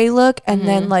everyday start. look and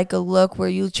then like a look where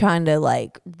you trying to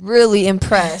like really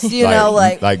impress, you know,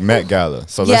 like Met Gala.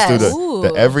 So Yes. let's do the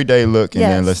Ooh. everyday look and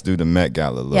then Yes. let's do the Met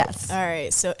Gala look. yes. All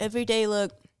right, so everyday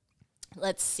look.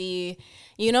 Let's see.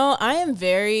 You know, I am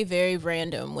very, very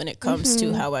random when it comes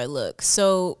to how I look.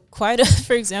 So,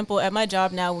 for example, at my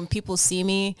job now, when people see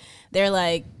me, they're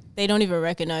like, they don't even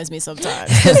recognize me sometimes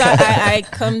because I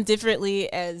come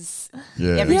differently as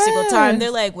Yeah. every single time.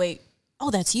 They're like, wait. Oh,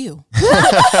 that's you.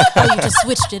 Oh, you just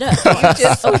switched it up.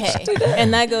 Okay.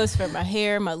 And that goes for my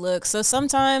hair, my look. So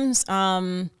sometimes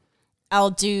I'll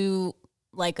do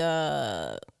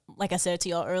like I said to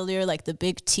y'all earlier, like the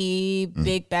big tee,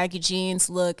 big baggy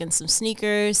jeans look and some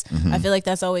sneakers. I feel like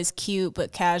that's always cute,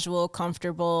 but casual,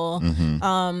 comfortable.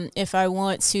 If I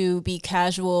want to be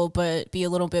casual, but be a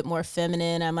little bit more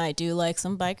feminine, I might do like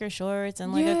some biker shorts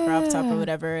and like a crop top or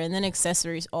whatever. And then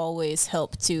accessories always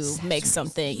help to make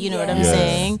something, you know what I'm Yeah.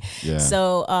 saying? Yeah.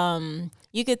 So,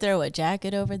 you could throw a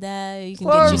jacket over that. You can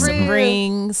For get you some real.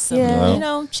 rings, some, Yeah. you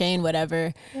know, chain,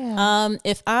 whatever.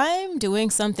 If I'm doing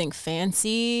something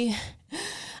fancy,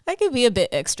 I could be a bit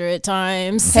extra at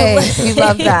times. Hey, we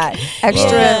love that. Extra.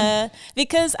 Yeah,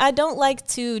 because I don't like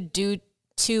to do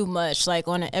too much like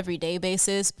on an everyday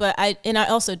basis, but I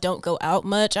also don't go out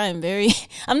much. I'm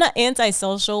not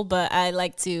antisocial, but I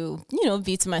like to, you know,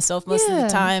 be to myself most of Yeah. the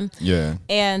time. Yeah.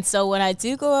 And so when I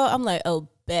do go out, I'm like, oh,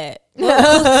 bet. I'm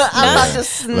about to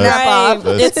snap off.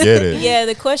 Let's get it. Yeah,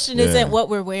 the question Yeah. isn't what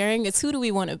we're wearing, it's who do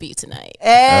we want to be tonight.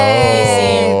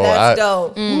 Hey, Oh, that's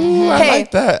dope. Ooh, I Hey.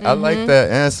 like that. I like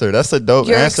that answer. That's a dope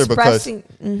You're answer because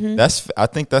expressing. I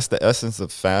think that's the essence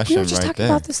of fashion We were just right talking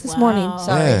there. about this morning. Wow.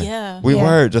 Sorry. Yeah. We Yeah.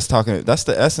 were just talking. That's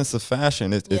the essence of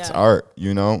fashion. It's Yeah. art,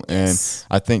 you know. Yes.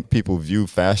 And I think people view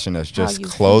fashion as just you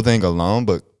clothing alone,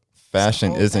 but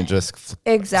fashion whole isn't thing. just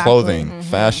Exactly. clothing.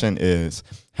 Fashion is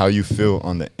how you feel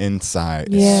on the inside,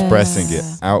 Yes. expressing it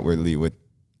outwardly with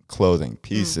clothing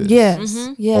pieces, Yes.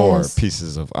 Yes. or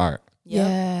pieces of art. Yep.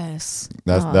 Yes.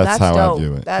 That's Oh, that's how dope. I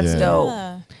view it. That's Yeah. dope.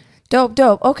 Yeah.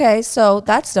 Dope. Okay, so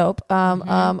that's dope. I'm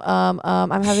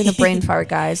having a brain fart,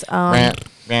 guys.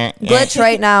 Glitch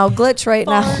right now. Glitch right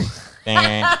now.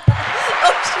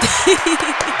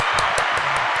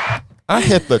 I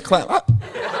hit the clap.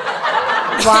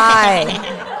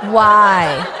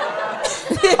 Why?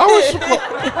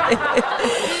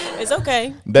 It's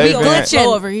okay. Dave we Van- glitching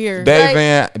over here.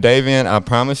 Dave Van, I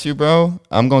promise you, bro,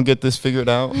 I'm gonna get this figured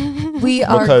out. We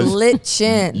are Because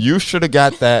glitching. You should have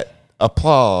got that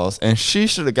applause, and she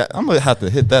should have got. I'm gonna have to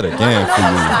hit that again for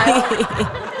you.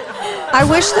 I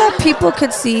wish that people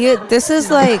could see it. This is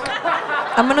like,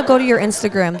 I'm gonna go to your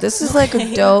Instagram. This is like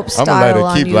a dope I'ma let it style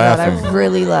on keep you that laughing. I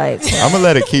really like. I'm gonna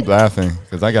let it keep laughing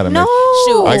because I gotta No,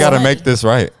 Shoot. I gotta make this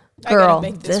right. girl,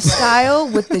 make this this style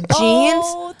with the jeans.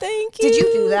 Oh, thank you. Did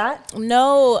you do that?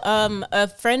 No, a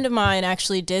friend of mine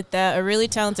actually did that. A really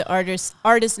talented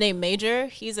artist named Major.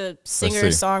 He's a singer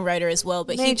see. songwriter as well,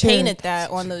 but Major. he painted that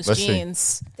on those Let's see.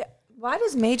 jeans. Why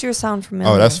does Major sound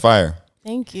familiar? Oh, that's fire.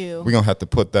 Thank you. We're gonna have to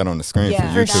put that on the screen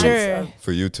Yeah, for for YouTube. sure.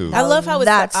 For YouTube. I love how it's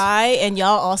That's- the eye, and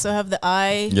y'all also have the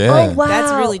eye. Yeah. Oh wow,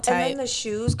 That's really And tight. then the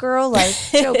shoes, girl, like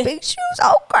yo, big shoes,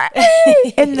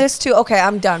 okay. And this too. Okay,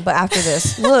 I'm done. But after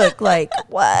this, look, like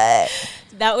what?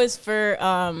 That was for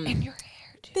And your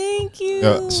hair too. Thank you.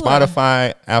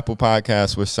 Spotify, Apple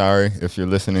Podcasts, we're sorry if you're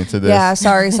listening to this. Yeah,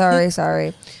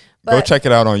 sorry. Go check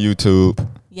it out on YouTube.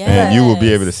 Yes. And you will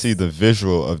be able to see the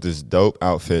visual of this dope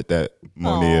outfit that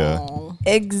Monia Aw.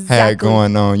 Exactly. had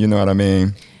going on. You know what I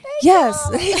mean? Yes.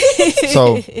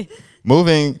 So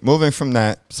moving from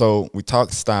that, so we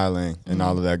talked styling and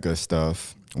all of that good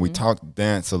stuff. We talked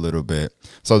dance a little bit.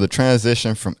 So the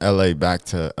transition from LA back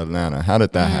to Atlanta, how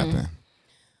did that happen?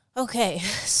 Okay,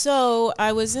 so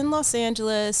I was in Los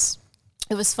Angeles.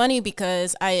 It was funny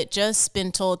because I had just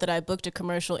been told that I booked a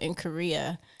commercial in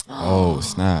Korea. Oh,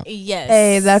 snap. Yes.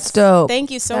 Hey, that's dope. Thank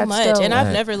you so That's much. dope. And I've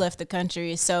Right. never left the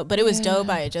country. But it was dope.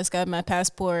 I had just got my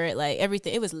passport, like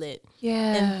everything. It was lit.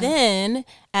 Yeah. And then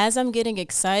as I'm getting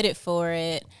excited for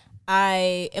it,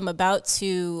 I am about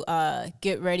to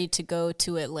get ready to go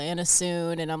to Atlanta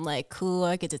soon. And I'm like, cool,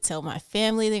 I get to tell my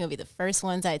family. They're going to be the first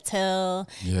ones I tell.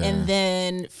 Yeah. And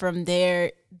then from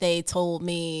there, they told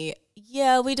me,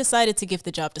 yeah, we decided to give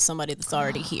the job to somebody that's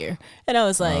already here. And I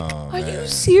was like, Are you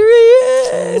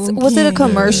serious? Was it a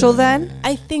commercial then?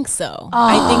 I think so.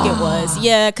 I think it was.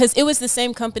 Yeah, because it was the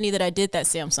same company that I did that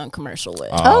Samsung commercial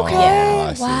with. Okay.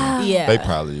 I see. Wow. Yeah. They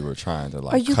probably were trying to Are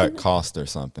like you cut gonna- cost or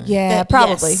something. Yeah,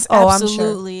 probably. Yes, Oh,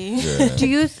 absolutely. I'm sure. Yeah.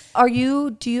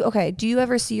 Do you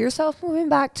ever see yourself moving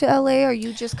back to LA? Or are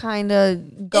you just kind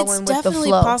of going It's with the definitely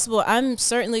flow? possible. I'm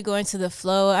certainly going with the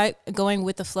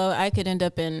flow. I could end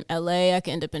up in LA. I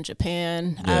could end up in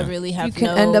Japan. Yeah. I really have You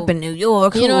can end up in New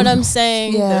York. You know what I'm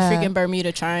saying? Yeah. The freaking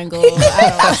Bermuda Triangle.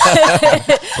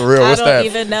 I For real, I what's don't that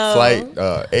even know. flight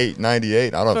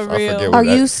 898? I For forget real. what Are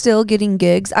that- you still getting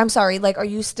gigs? I'm sorry, like, are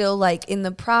you still like in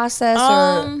the process,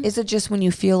 or is it just when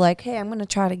you feel like, hey, I'm gonna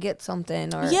try to get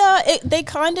something? Or Yeah, they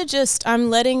kind of just, I'm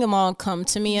letting them all come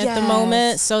to me at the moment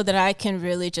Yes. so that I can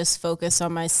really just focus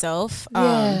on myself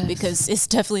Yes. because it's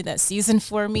definitely that season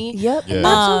for me. Yep, Yeah. and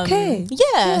that's okay.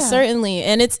 Yeah, certainly,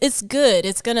 and it's good.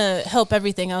 It's gonna help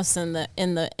everything else in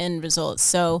the end result.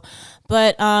 So,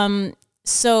 but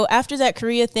so after that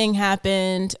Korea thing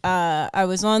happened, I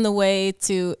was on the way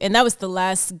to, and that was the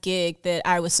last gig that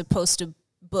I was supposed to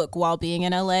book while being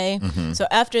in LA. So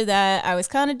after that, I was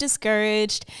kind of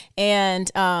discouraged,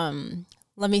 and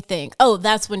let me think. Oh,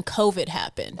 that's when COVID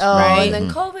happened, right? And then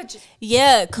COVID.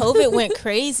 Yeah, COVID went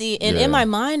crazy. And Yeah. in my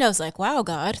mind, I was like, wow,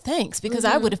 God, thanks. Because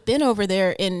I would have been over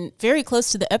there in very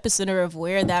close to the epicenter of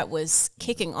where that was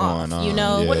kicking off, Going you on,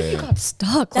 know? yeah. What if you got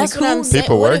stuck? That's Like, what I'm who- saying.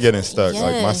 People What were if- getting stuck. Like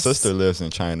my Yes. sister lives in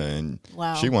China and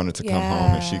Wow. she wanted to come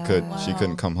home and she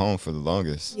couldn't come home for the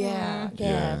longest. Yeah.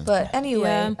 Yeah. But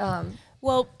anyway,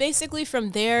 Well, basically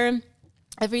from there,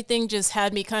 everything just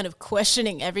had me kind of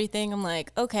questioning everything. I'm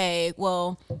like, okay,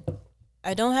 well,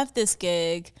 I don't have this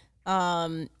gig.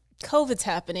 COVID's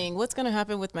happening. What's going to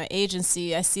happen with my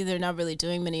agency? I see they're not really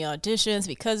doing many auditions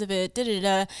because of it.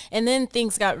 And then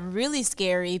things got really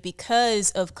scary because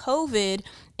of COVID.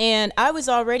 And I was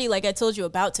already, like I told you,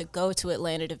 about to go to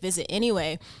Atlanta to visit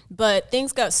anyway. But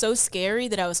things got so scary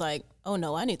that I was like, oh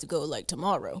no, I need to go like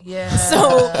tomorrow. Yeah.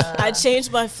 So I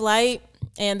changed my flight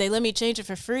and they let me change it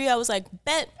for free. I was like,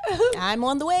 bet, I'm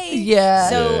on the way. Yeah.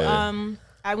 So Yeah.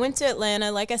 I went to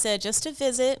Atlanta, like I said, just to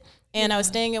visit. And I was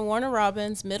staying in Warner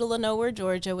Robins, middle of nowhere,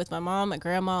 Georgia, with my mom, my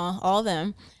grandma, all of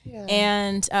them.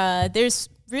 And there's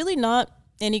really not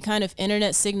any kind of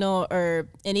internet signal or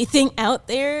anything out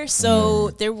there.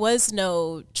 So there was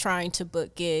no trying to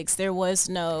book gigs. There was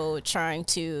no trying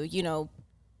to,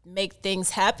 make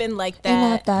things happen like that.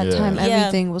 and at that Yeah. time, Yeah.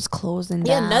 everything was closing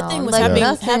down. Yeah, nothing was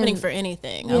Like, happening for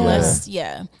anything unless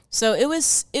So it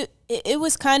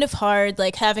was kind of hard,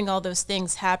 like having all those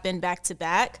things happen back to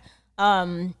back.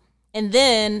 And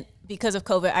then because of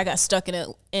COVID, I got stuck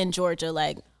in Georgia,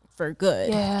 like for good.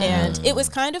 Yeah. And it was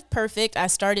kind of perfect. I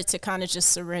started to kind of just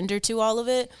surrender to all of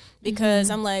it because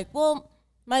I'm like, well,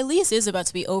 my lease is about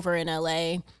to be over in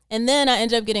LA. And then I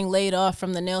ended up getting laid off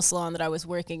from the nail salon that I was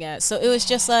working at. So it was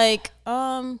just like,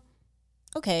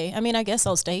 okay, I mean, I guess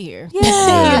I'll stay here.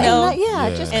 Yeah, You know?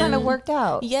 it just kind of And- worked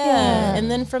out. Yeah. And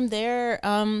then from there,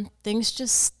 things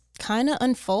just kind of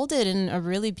unfolded in a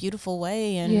really beautiful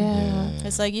way. And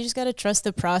it's like, you just got to trust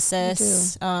the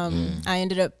process. I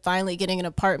ended up finally getting an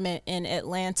apartment in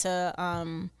Atlanta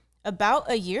about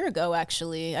a year ago,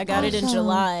 actually. I got it in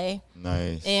July.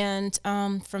 Nice. And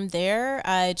from there,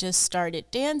 I just started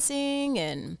dancing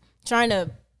and trying to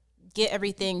get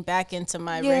everything back into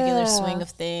my regular swing of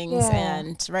things. Yeah.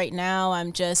 And right now,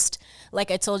 I'm just, like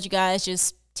I told you guys,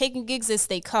 just taking gigs as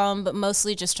they come, but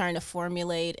mostly just trying to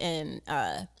formulate and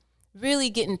really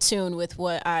get in tune with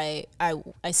what I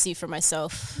see for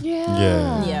myself.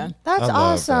 Yeah. Yeah. That's I love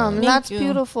awesome. that. And that's Thank you.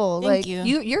 beautiful. Thank Like you.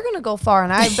 you're gonna go far,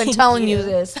 and I've been telling you you.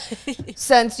 this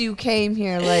since you came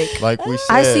here. Like we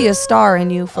said, I see a star in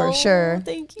you for sure. Oh,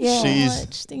 Thank you Yeah. so she's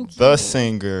much. Thank you. the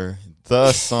singer, the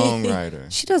songwriter,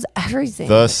 She does everything.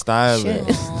 the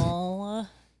stylist. Aw.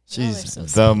 She's Y'all are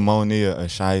so the Monia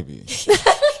Ashaibi.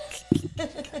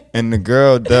 And the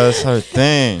girl does her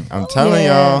thing. I'm telling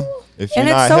Yeah. y'all, if you're and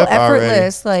not it's so hip already,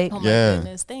 effortless. Like Oh my Yeah.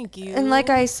 goodness. Thank you. and like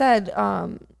I said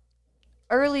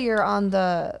earlier on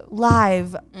the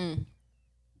live,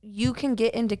 you can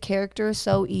get into character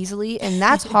so easily, and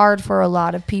that's hard for a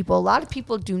lot of people. A lot of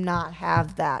people do not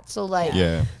have that. So like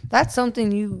yeah, that's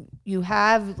something you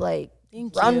have, like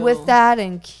Thank run you. with that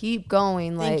and keep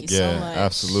going. Thank Like you so yeah, much.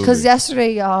 absolutely. because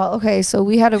yesterday, y'all, okay, so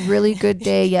we had a really good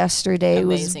day yesterday. It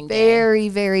was Amazing day. very,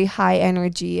 very high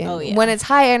energy. And Oh, yeah. when it's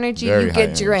high energy, Very you high get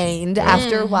energy. drained Yeah.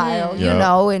 after a while, you Yeah.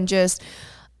 know, and just,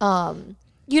 and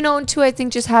two, I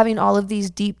think just having all of these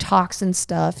deep talks and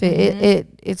stuff,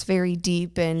 it's very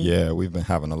deep. And Yeah, we've been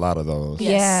having a lot of those.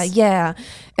 Yes. yeah.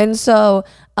 And so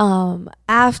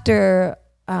after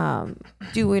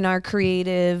doing our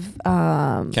creative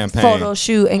Campaign. photo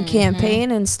shoot and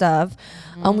campaign and stuff,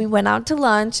 we went out to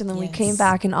lunch, and then we came Yes.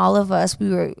 back, and all of us,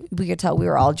 we could tell we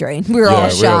were all drained. We were Yeah, all we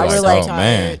were shot. We're like, oh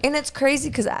man, and it's crazy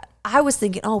because I was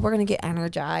thinking, oh, we're gonna get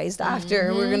energized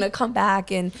after. We're gonna come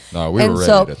back and no, we and were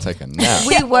so ready to take a nap.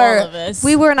 we All were, of us.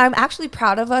 and I'm actually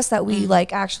proud of us that we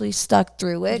like actually stuck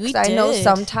through it. 'Cause We I know did.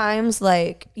 sometimes,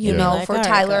 like you Yeah. know, Like, for all right,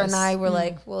 Tyler and guys. I, we're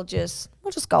like, we'll just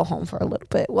go home for a little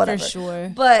bit, whatever. For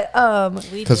sure. But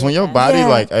Because when your body Yeah.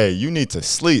 like, hey, you need to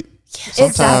sleep. Sometimes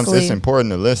Exactly. it's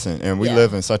important to listen, and we Yeah.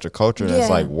 live in such a culture that's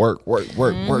Yeah. like work hard,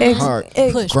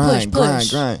 Push, grind,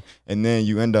 push. grind, and then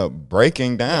you end up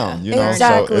breaking down. Yeah. You know, so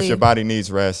Exactly. if your body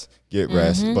needs rest, get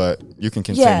rest, but you can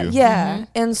yeah, continue. yeah.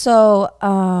 And so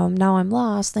now I'm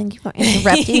lost. Thank you for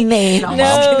interrupting me. No,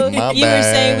 My you were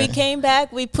bad. saying we came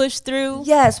back, we pushed through.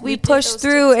 Yes, we did pushed those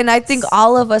through, and I think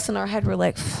all of us in our head were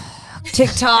like,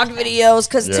 TikTok videos,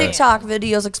 because Yeah. TikTok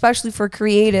videos, especially for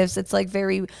creatives, it's like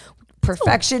very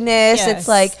perfectionist. Yes. It's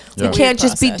like Yeah. you can't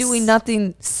just be Process. doing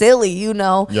nothing silly, you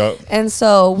know. Yup. And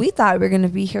so we thought we were gonna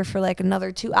be here for like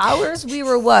another 2 hours. We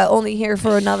were only here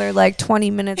for another like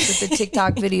 20 minutes with the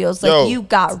TikTok videos. Like Yo. you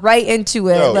got right into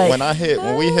it. Yo, like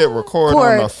when we hit record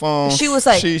on the phone, she was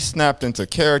like- she snapped into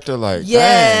character like, dang.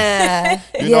 yeah,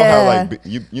 You know how like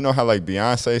you know how like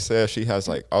Beyonce says she has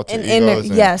like alter An inner- egos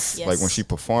and yes. like when she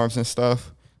performs and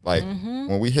stuff. Like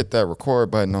when we hit that record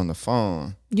button on the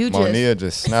phone, You just- Monia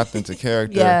just snapped into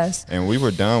character. Yes. And we were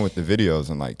done with the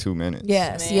videos in like 2 minutes.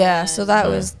 Yes, yeah. So that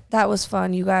Yeah. was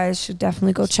fun. You guys should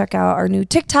definitely go check out our new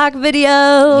TikTok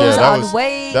videos Yeah, that on was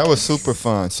Wake. that was super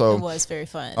fun. It So was very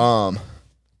fun.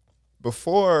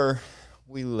 before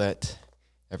we let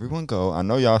everyone go, I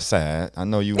know y'all sad. I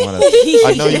know you want to.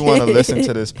 I know you want to listen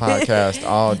to this podcast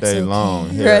all day long.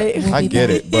 Here. Right. I get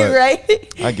it, but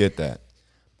right? I get that.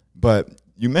 But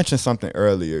you mentioned something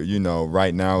earlier, you know,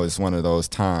 right now is one of those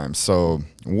times. So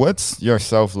what's your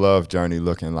self-love journey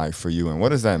looking like for you? And what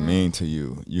does that mean to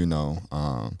you, you know,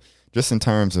 just in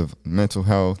terms of mental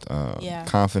health, Yeah.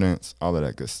 confidence, all of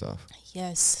that good stuff?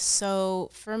 Yes. So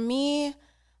for me,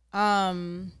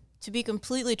 to be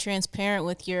completely transparent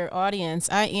with your audience,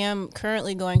 I am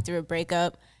currently going through a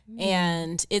breakup,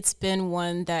 and it's been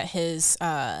one that has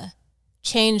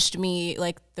changed me,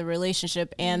 like the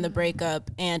relationship and the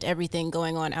breakup and everything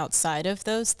going on outside of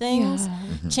those things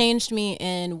changed me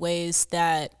in ways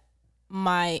that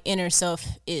my inner self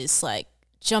is like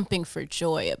jumping for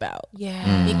joy about.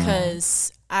 Yeah.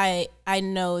 Because I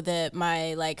know that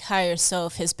my like higher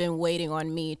self has been waiting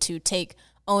on me to take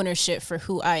ownership for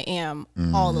who I am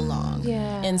all along.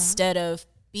 Yeah. Instead of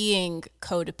being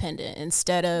codependent,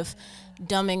 instead of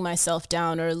dumbing myself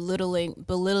down or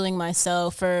belittling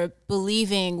myself or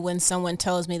believing when someone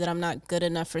tells me that I'm not good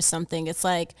enough for something. It's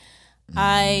like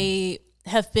I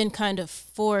have been kind of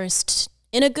forced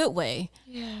in a good way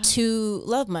to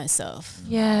love myself.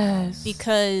 Yes.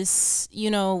 Because, you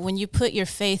know, when you put your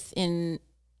faith in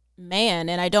man,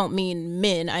 and I don't mean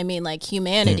men, I mean like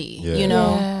humanity, Yeah. you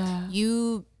know,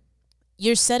 Yeah.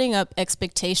 you're setting up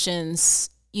expectations,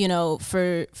 you know,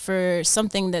 for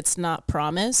something that's not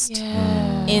promised,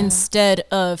 Yeah. instead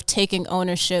of taking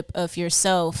ownership of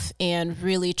yourself and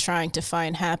really trying to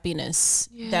find happiness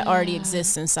that already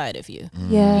exists inside of you.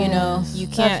 Yeah. You know, you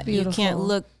can't beautiful.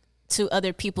 look to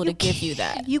other people to give you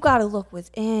that. You got to look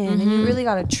within, and you really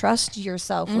got to trust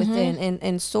yourself within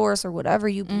and source or whatever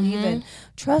you believe in.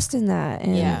 Trust in that.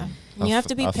 And Yeah. And you have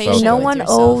to be I felt patient. no with one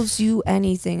yourself. owes you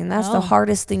anything, and that's the No.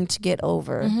 hardest thing to get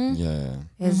over. Yeah.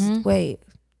 Is wait,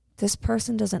 this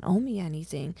person doesn't owe me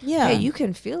anything. Yeah. Hey, you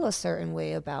can feel a certain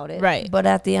way about it. Right. But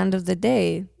at the end of the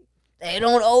day, they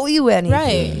don't owe you anything.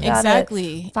 Right, You gotta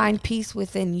exactly. Find peace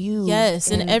within you.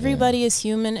 Yes, and everybody is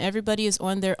human. Everybody is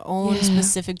on their own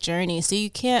specific journey. So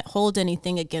you can't hold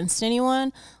anything against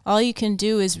anyone. All you can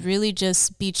do is really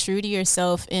just be true to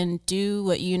yourself and do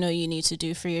what you know you need to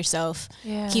do for yourself.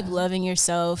 Yeah. Keep loving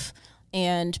yourself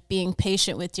and being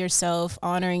patient with yourself,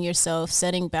 honoring yourself,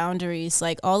 setting boundaries,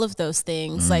 like all of those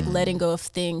things, like letting go of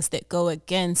things that go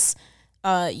against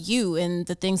you and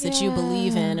the things that you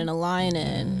believe in and align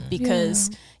in, because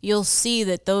you'll see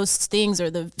that those things are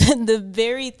the the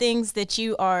very things that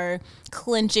you are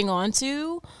clenching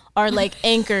onto are like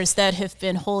anchors that have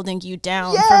been holding you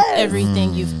down from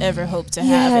everything you've ever hoped to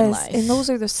have in life. And those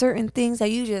are the certain things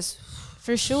that you just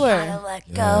For sure. gotta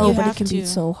let go. You But it have can be to.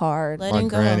 so hard. Letting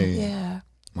go.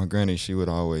 My granny, she would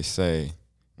always say,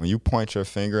 when you point your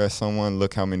finger at someone,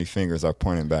 look how many fingers are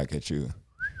pointing back at you.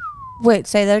 Wait,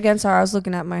 say that again. Sorry, I was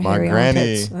looking at my hairy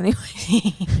granny- armpits.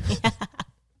 Anyway.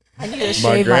 I need to My shave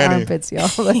my granny- armpits, y'all.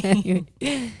 But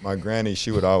anyway. My granny,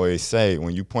 she would always say,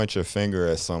 when you point your finger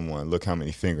at someone, look how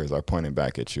many fingers are pointing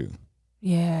back at you.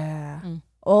 Yeah.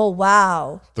 Oh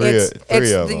wow. Three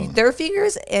of them. Their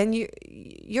fingers and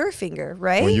your finger,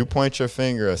 right? When you point your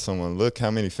finger at someone, look how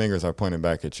many fingers are pointing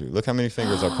back at you. Look how many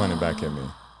fingers are pointing back at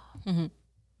me.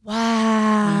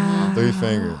 Wow. 3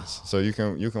 fingers. So you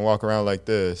can walk around like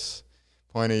this,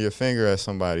 pointing your finger at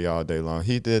somebody all day long.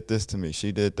 He did this to me.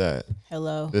 She did that.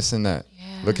 Hello. This and that.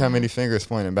 Look how many fingers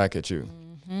pointing back at you.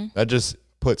 That just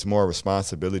puts more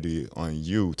responsibility on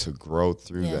you to grow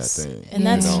through that thing. And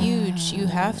that's you know? huge. You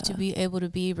have to be able to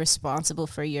be responsible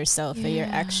for yourself and your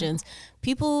actions.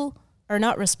 People are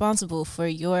not responsible for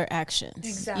your actions.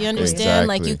 Exactly. You understand?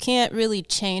 Like, Exactly. you can't really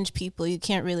change people. You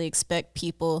can't really expect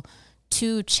people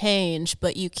to change,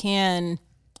 but you can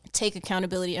take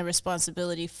accountability and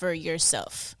responsibility for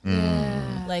yourself.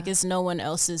 Like, it's no one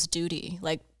else's duty.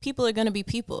 Like, people are going to be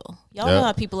people. Y'all know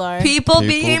how people are. People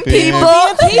being being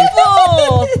people.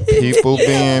 People. People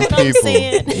being what I'm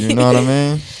saying. people. You know what I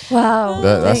mean? Wow.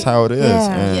 That's how it is.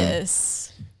 Yeah. And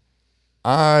Yes.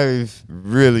 I've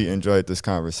really enjoyed this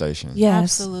conversation. Yes.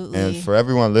 Absolutely. And for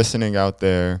everyone listening out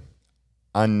there,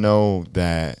 I know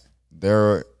that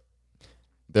there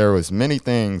was many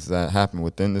things that happened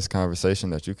within this conversation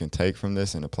that you can take from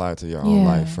this and apply to your own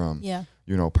life, from Yeah.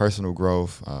 personal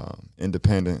growth,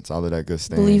 independence, all of that good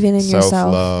stuff. Believing in yourself.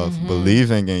 Self-love,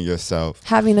 believing in yourself.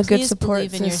 Having a good Please support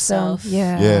believe in system. yourself.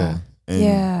 Yeah. Yeah. And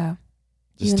Yeah.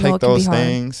 just Even though take it can be those hard.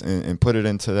 things and put it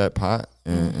into that pot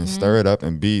and stir it up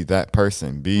and be that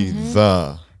person. Be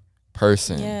the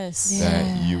person Yes.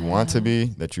 that you want to be,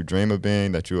 that you dream of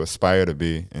being, that you aspire to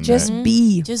be. And Just that,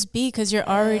 be. Just be, because you're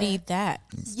already that.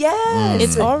 Yes.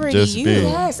 It's already just you. be.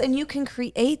 Yes, and you can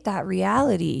create that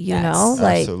reality, you know?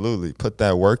 Like, absolutely. Put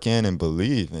that work in and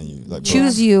believe in you. Like,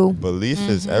 choose you. belief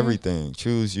is everything.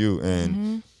 Choose you.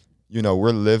 And,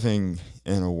 we're living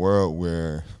in a world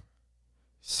where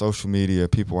social media,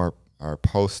 people are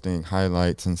posting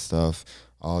highlights and stuff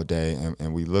all day.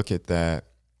 And we look at that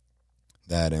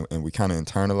and we kind of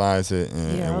internalize it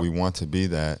and we want to be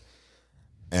that.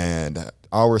 And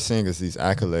all we're seeing is these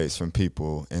accolades from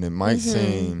people. And it might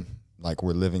seem like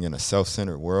we're living in a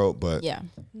self-centered world, but Yeah.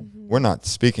 we're not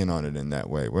speaking on it in that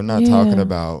way. We're not talking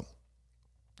about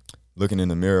looking in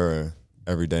the mirror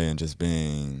every day and just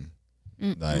being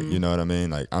like, you know what I mean?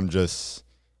 Like, I'm just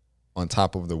on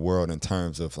top of the world in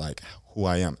terms of like who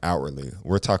I am outwardly.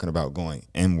 We're talking about going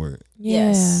inward.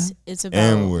 Yes. It's about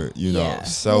Inward, Yeah.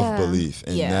 self-belief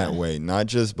in Yeah. that way, not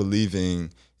just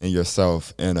believing in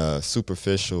yourself in a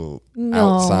superficial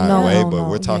No, outside no, way, no, but no,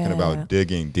 we're talking yeah. about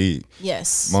digging deep.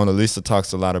 Yes. Mona Lisa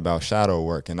talks a lot about shadow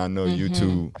work, and I know you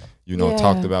two, Yeah.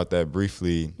 talked about that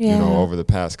briefly, Yeah. over the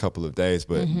past couple of days,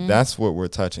 but that's what we're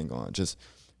touching on. Just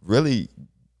really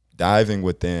diving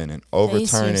within and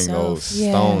overturning yourself. those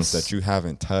stones Yes. that you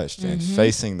haven't touched and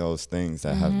facing those things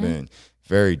that have been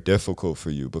very difficult for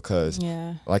you, because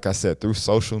Yeah. like I said, through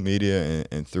social media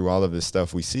and through all of this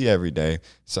stuff we see every day,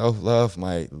 self-love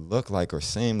might look like or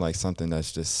seem like something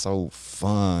that's just so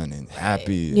fun and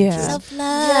happy. and Yeah. just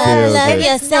Self-love. Feel Love good.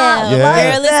 yourself.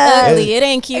 Yeah. Girl, it's ugly. It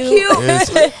ain't cute.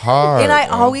 It's hard. And I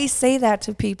man. always say that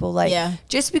to people, like, Yeah.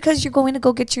 just because you're going to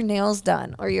go get your nails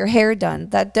done or your hair done,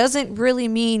 that doesn't really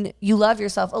mean you love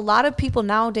yourself. A lot of people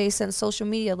nowadays, since social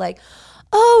media, like,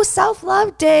 oh,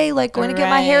 self-love day, like going to get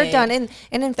my hair Right. done. And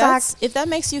in That's, fact, if that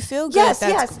makes you feel good, yes,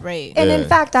 that's yes. great. And Yeah. in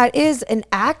fact, that is an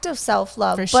act of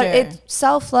self-love. For but sure.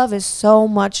 self-love is so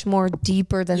much more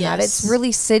deeper than that. Yes. It's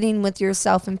really sitting with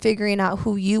yourself and figuring out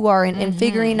who you are and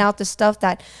figuring out the stuff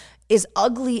that is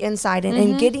ugly inside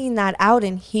and getting that out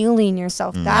and healing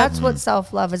yourself. That's what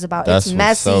self-love is about. That's it's what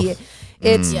messy.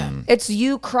 It's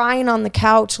you crying on the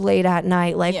couch late at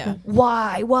night, like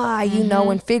why, you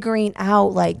know, and figuring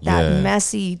out like that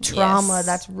messy trauma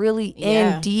that's really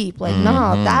in deep. Like,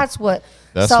 no, that's what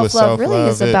self-love really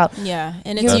is about. Yeah,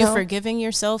 and it's you forgiving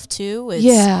yourself too.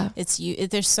 It's you.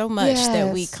 There's so much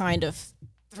that we kind of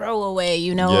throw away,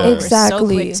 you know. We're so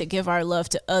quick to give our love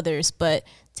to others, but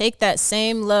take that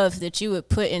same love that you would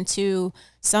put into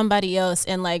somebody else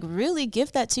and like really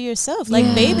give that to yourself. Like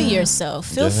baby yourself.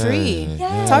 Feel free.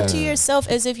 Talk to yourself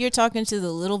as if you're talking to the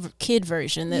little kid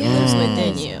version that lives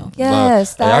within you.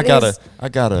 Yes, hey, I gotta.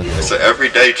 It's an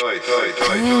everyday choice.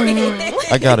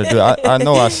 I gotta do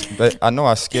it. I know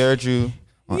I scared you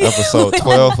on episode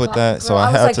 12 with that, so I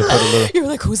had to put a little. You're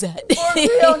like, who's that?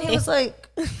 And he was like,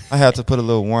 I had to put a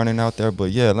little warning out there,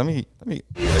 but yeah, let me.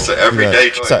 It's an everyday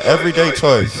choice. It's an everyday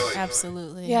choice.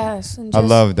 Absolutely. yes. And I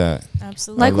love that.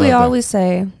 Absolutely. like I we love that. always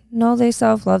say, know they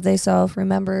self, love they self.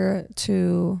 Remember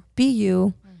to be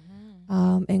you,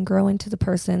 and grow into the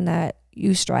person that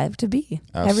you strive to be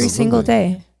every single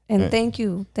Absolutely. day. And thank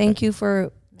you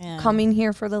for coming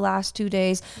here for the last 2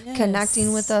 days,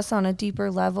 connecting with us on a deeper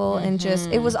level, and just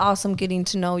it was awesome getting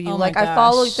to know you. Oh like my I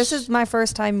follow. gosh. This is my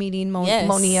first time meeting Monia.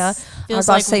 I Feels was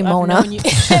about like to say I've Mona. known you-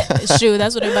 Shoot,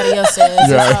 that's what everybody else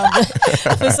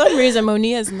says. For some reason,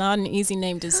 Monia is not an easy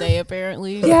name to say,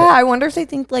 apparently. Yeah, I wonder if they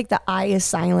think like the I is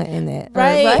silent in it.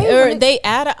 Right. Or Or they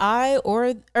add an I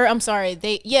or I'm sorry,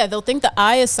 they'll think the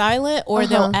I is silent or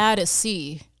they'll add a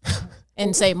C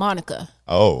and say Monica.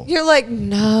 Oh, you're like,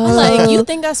 no. Like, you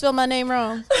think I spelled my name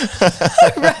wrong?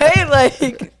 Right?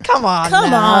 Like, come on. Come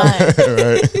now. on.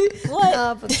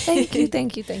 What? But thank you.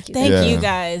 Thank Yeah. you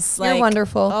guys. You're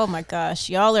wonderful. Oh my gosh,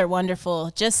 y'all are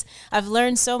wonderful. Just I've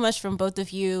learned so much from both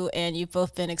of you, and you've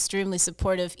both been extremely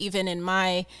supportive, even in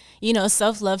my,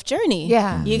 self-love journey.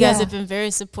 Yeah, you guys yeah. have been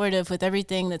very supportive with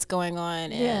everything that's going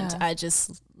on, and Yeah. I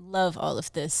just love all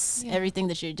of this, everything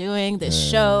that you're doing, this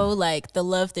show, like the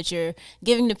love that you're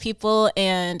giving to people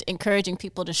and encouraging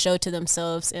people to show to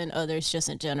themselves and others just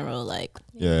in general. Like,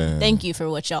 yeah. thank you for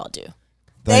what y'all do.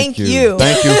 Thank you.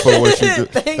 Thank you for what you do.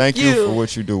 Thank you you. for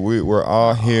what you do. We're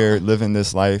all here living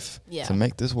this life Yeah. to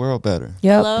make this world better.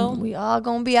 Yep. Hello? We all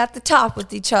gonna be at the top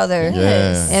with each other.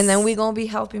 Yeah. And then we gonna be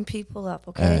helping people up,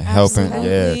 okay? Helping.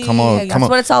 Absolutely. Yeah. Come on. That's Come on.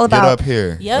 what it's all Get about. up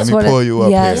here. Yes. Let me What pull it- you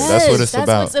up yes. here. That's what it's That's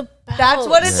about. what's about. That's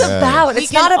what it's about. We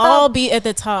It's can not about all be at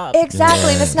the top.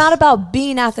 exactly, and it's not about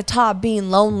being at the top, being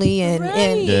lonely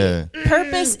and Yeah.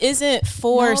 Purpose isn't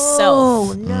for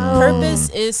self. No. Purpose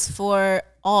is for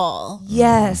all.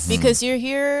 Yes. Because you're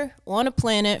here on a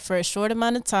planet for a short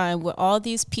amount of time with all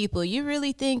these people. You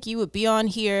really think you would be on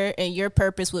here and your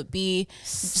purpose would be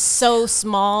so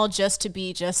small just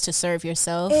to serve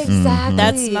yourself? Exactly.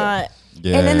 That's not.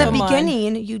 Yeah. And in the Come on.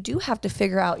 beginning, you do have to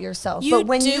figure out yourself. You but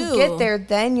when you do. get there,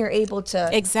 then you're able to.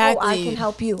 Exactly. Oh, I can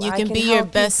help you. You I can be your help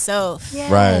you. best self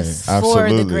Yes. Right. for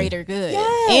Absolutely. the greater good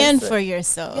Yes. and for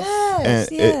yourself. Yes.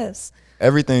 And yes.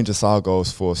 Everything just all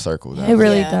goes full circle. It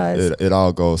really Yeah. does. It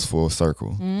all goes full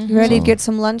circle. You ready to get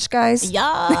some lunch, guys?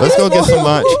 Yeah. Let's go get some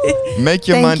lunch. Make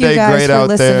your Thank you Monday guys great for out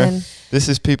there. listening. This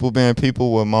is People Being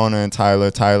People with Mona and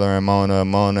Tyler, Tyler and Mona,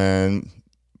 Mona and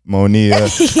Monia.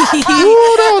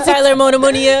 Tyler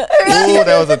Monia. Ooh,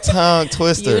 that was a tongue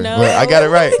twister. You know? But I got it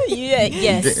right. Yeah,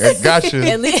 yes. Gotcha.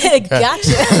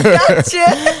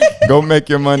 Gotcha. Go make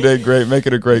your Monday great. Make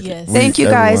it a great Yes. week, Thank you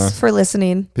everyone. guys for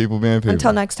listening. People being people.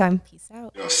 Until next time. Peace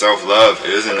out. Self-love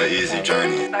isn't an easy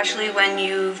journey. Especially when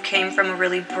you came from a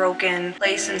really broken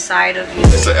place inside of you.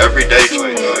 It's an everyday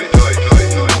choice.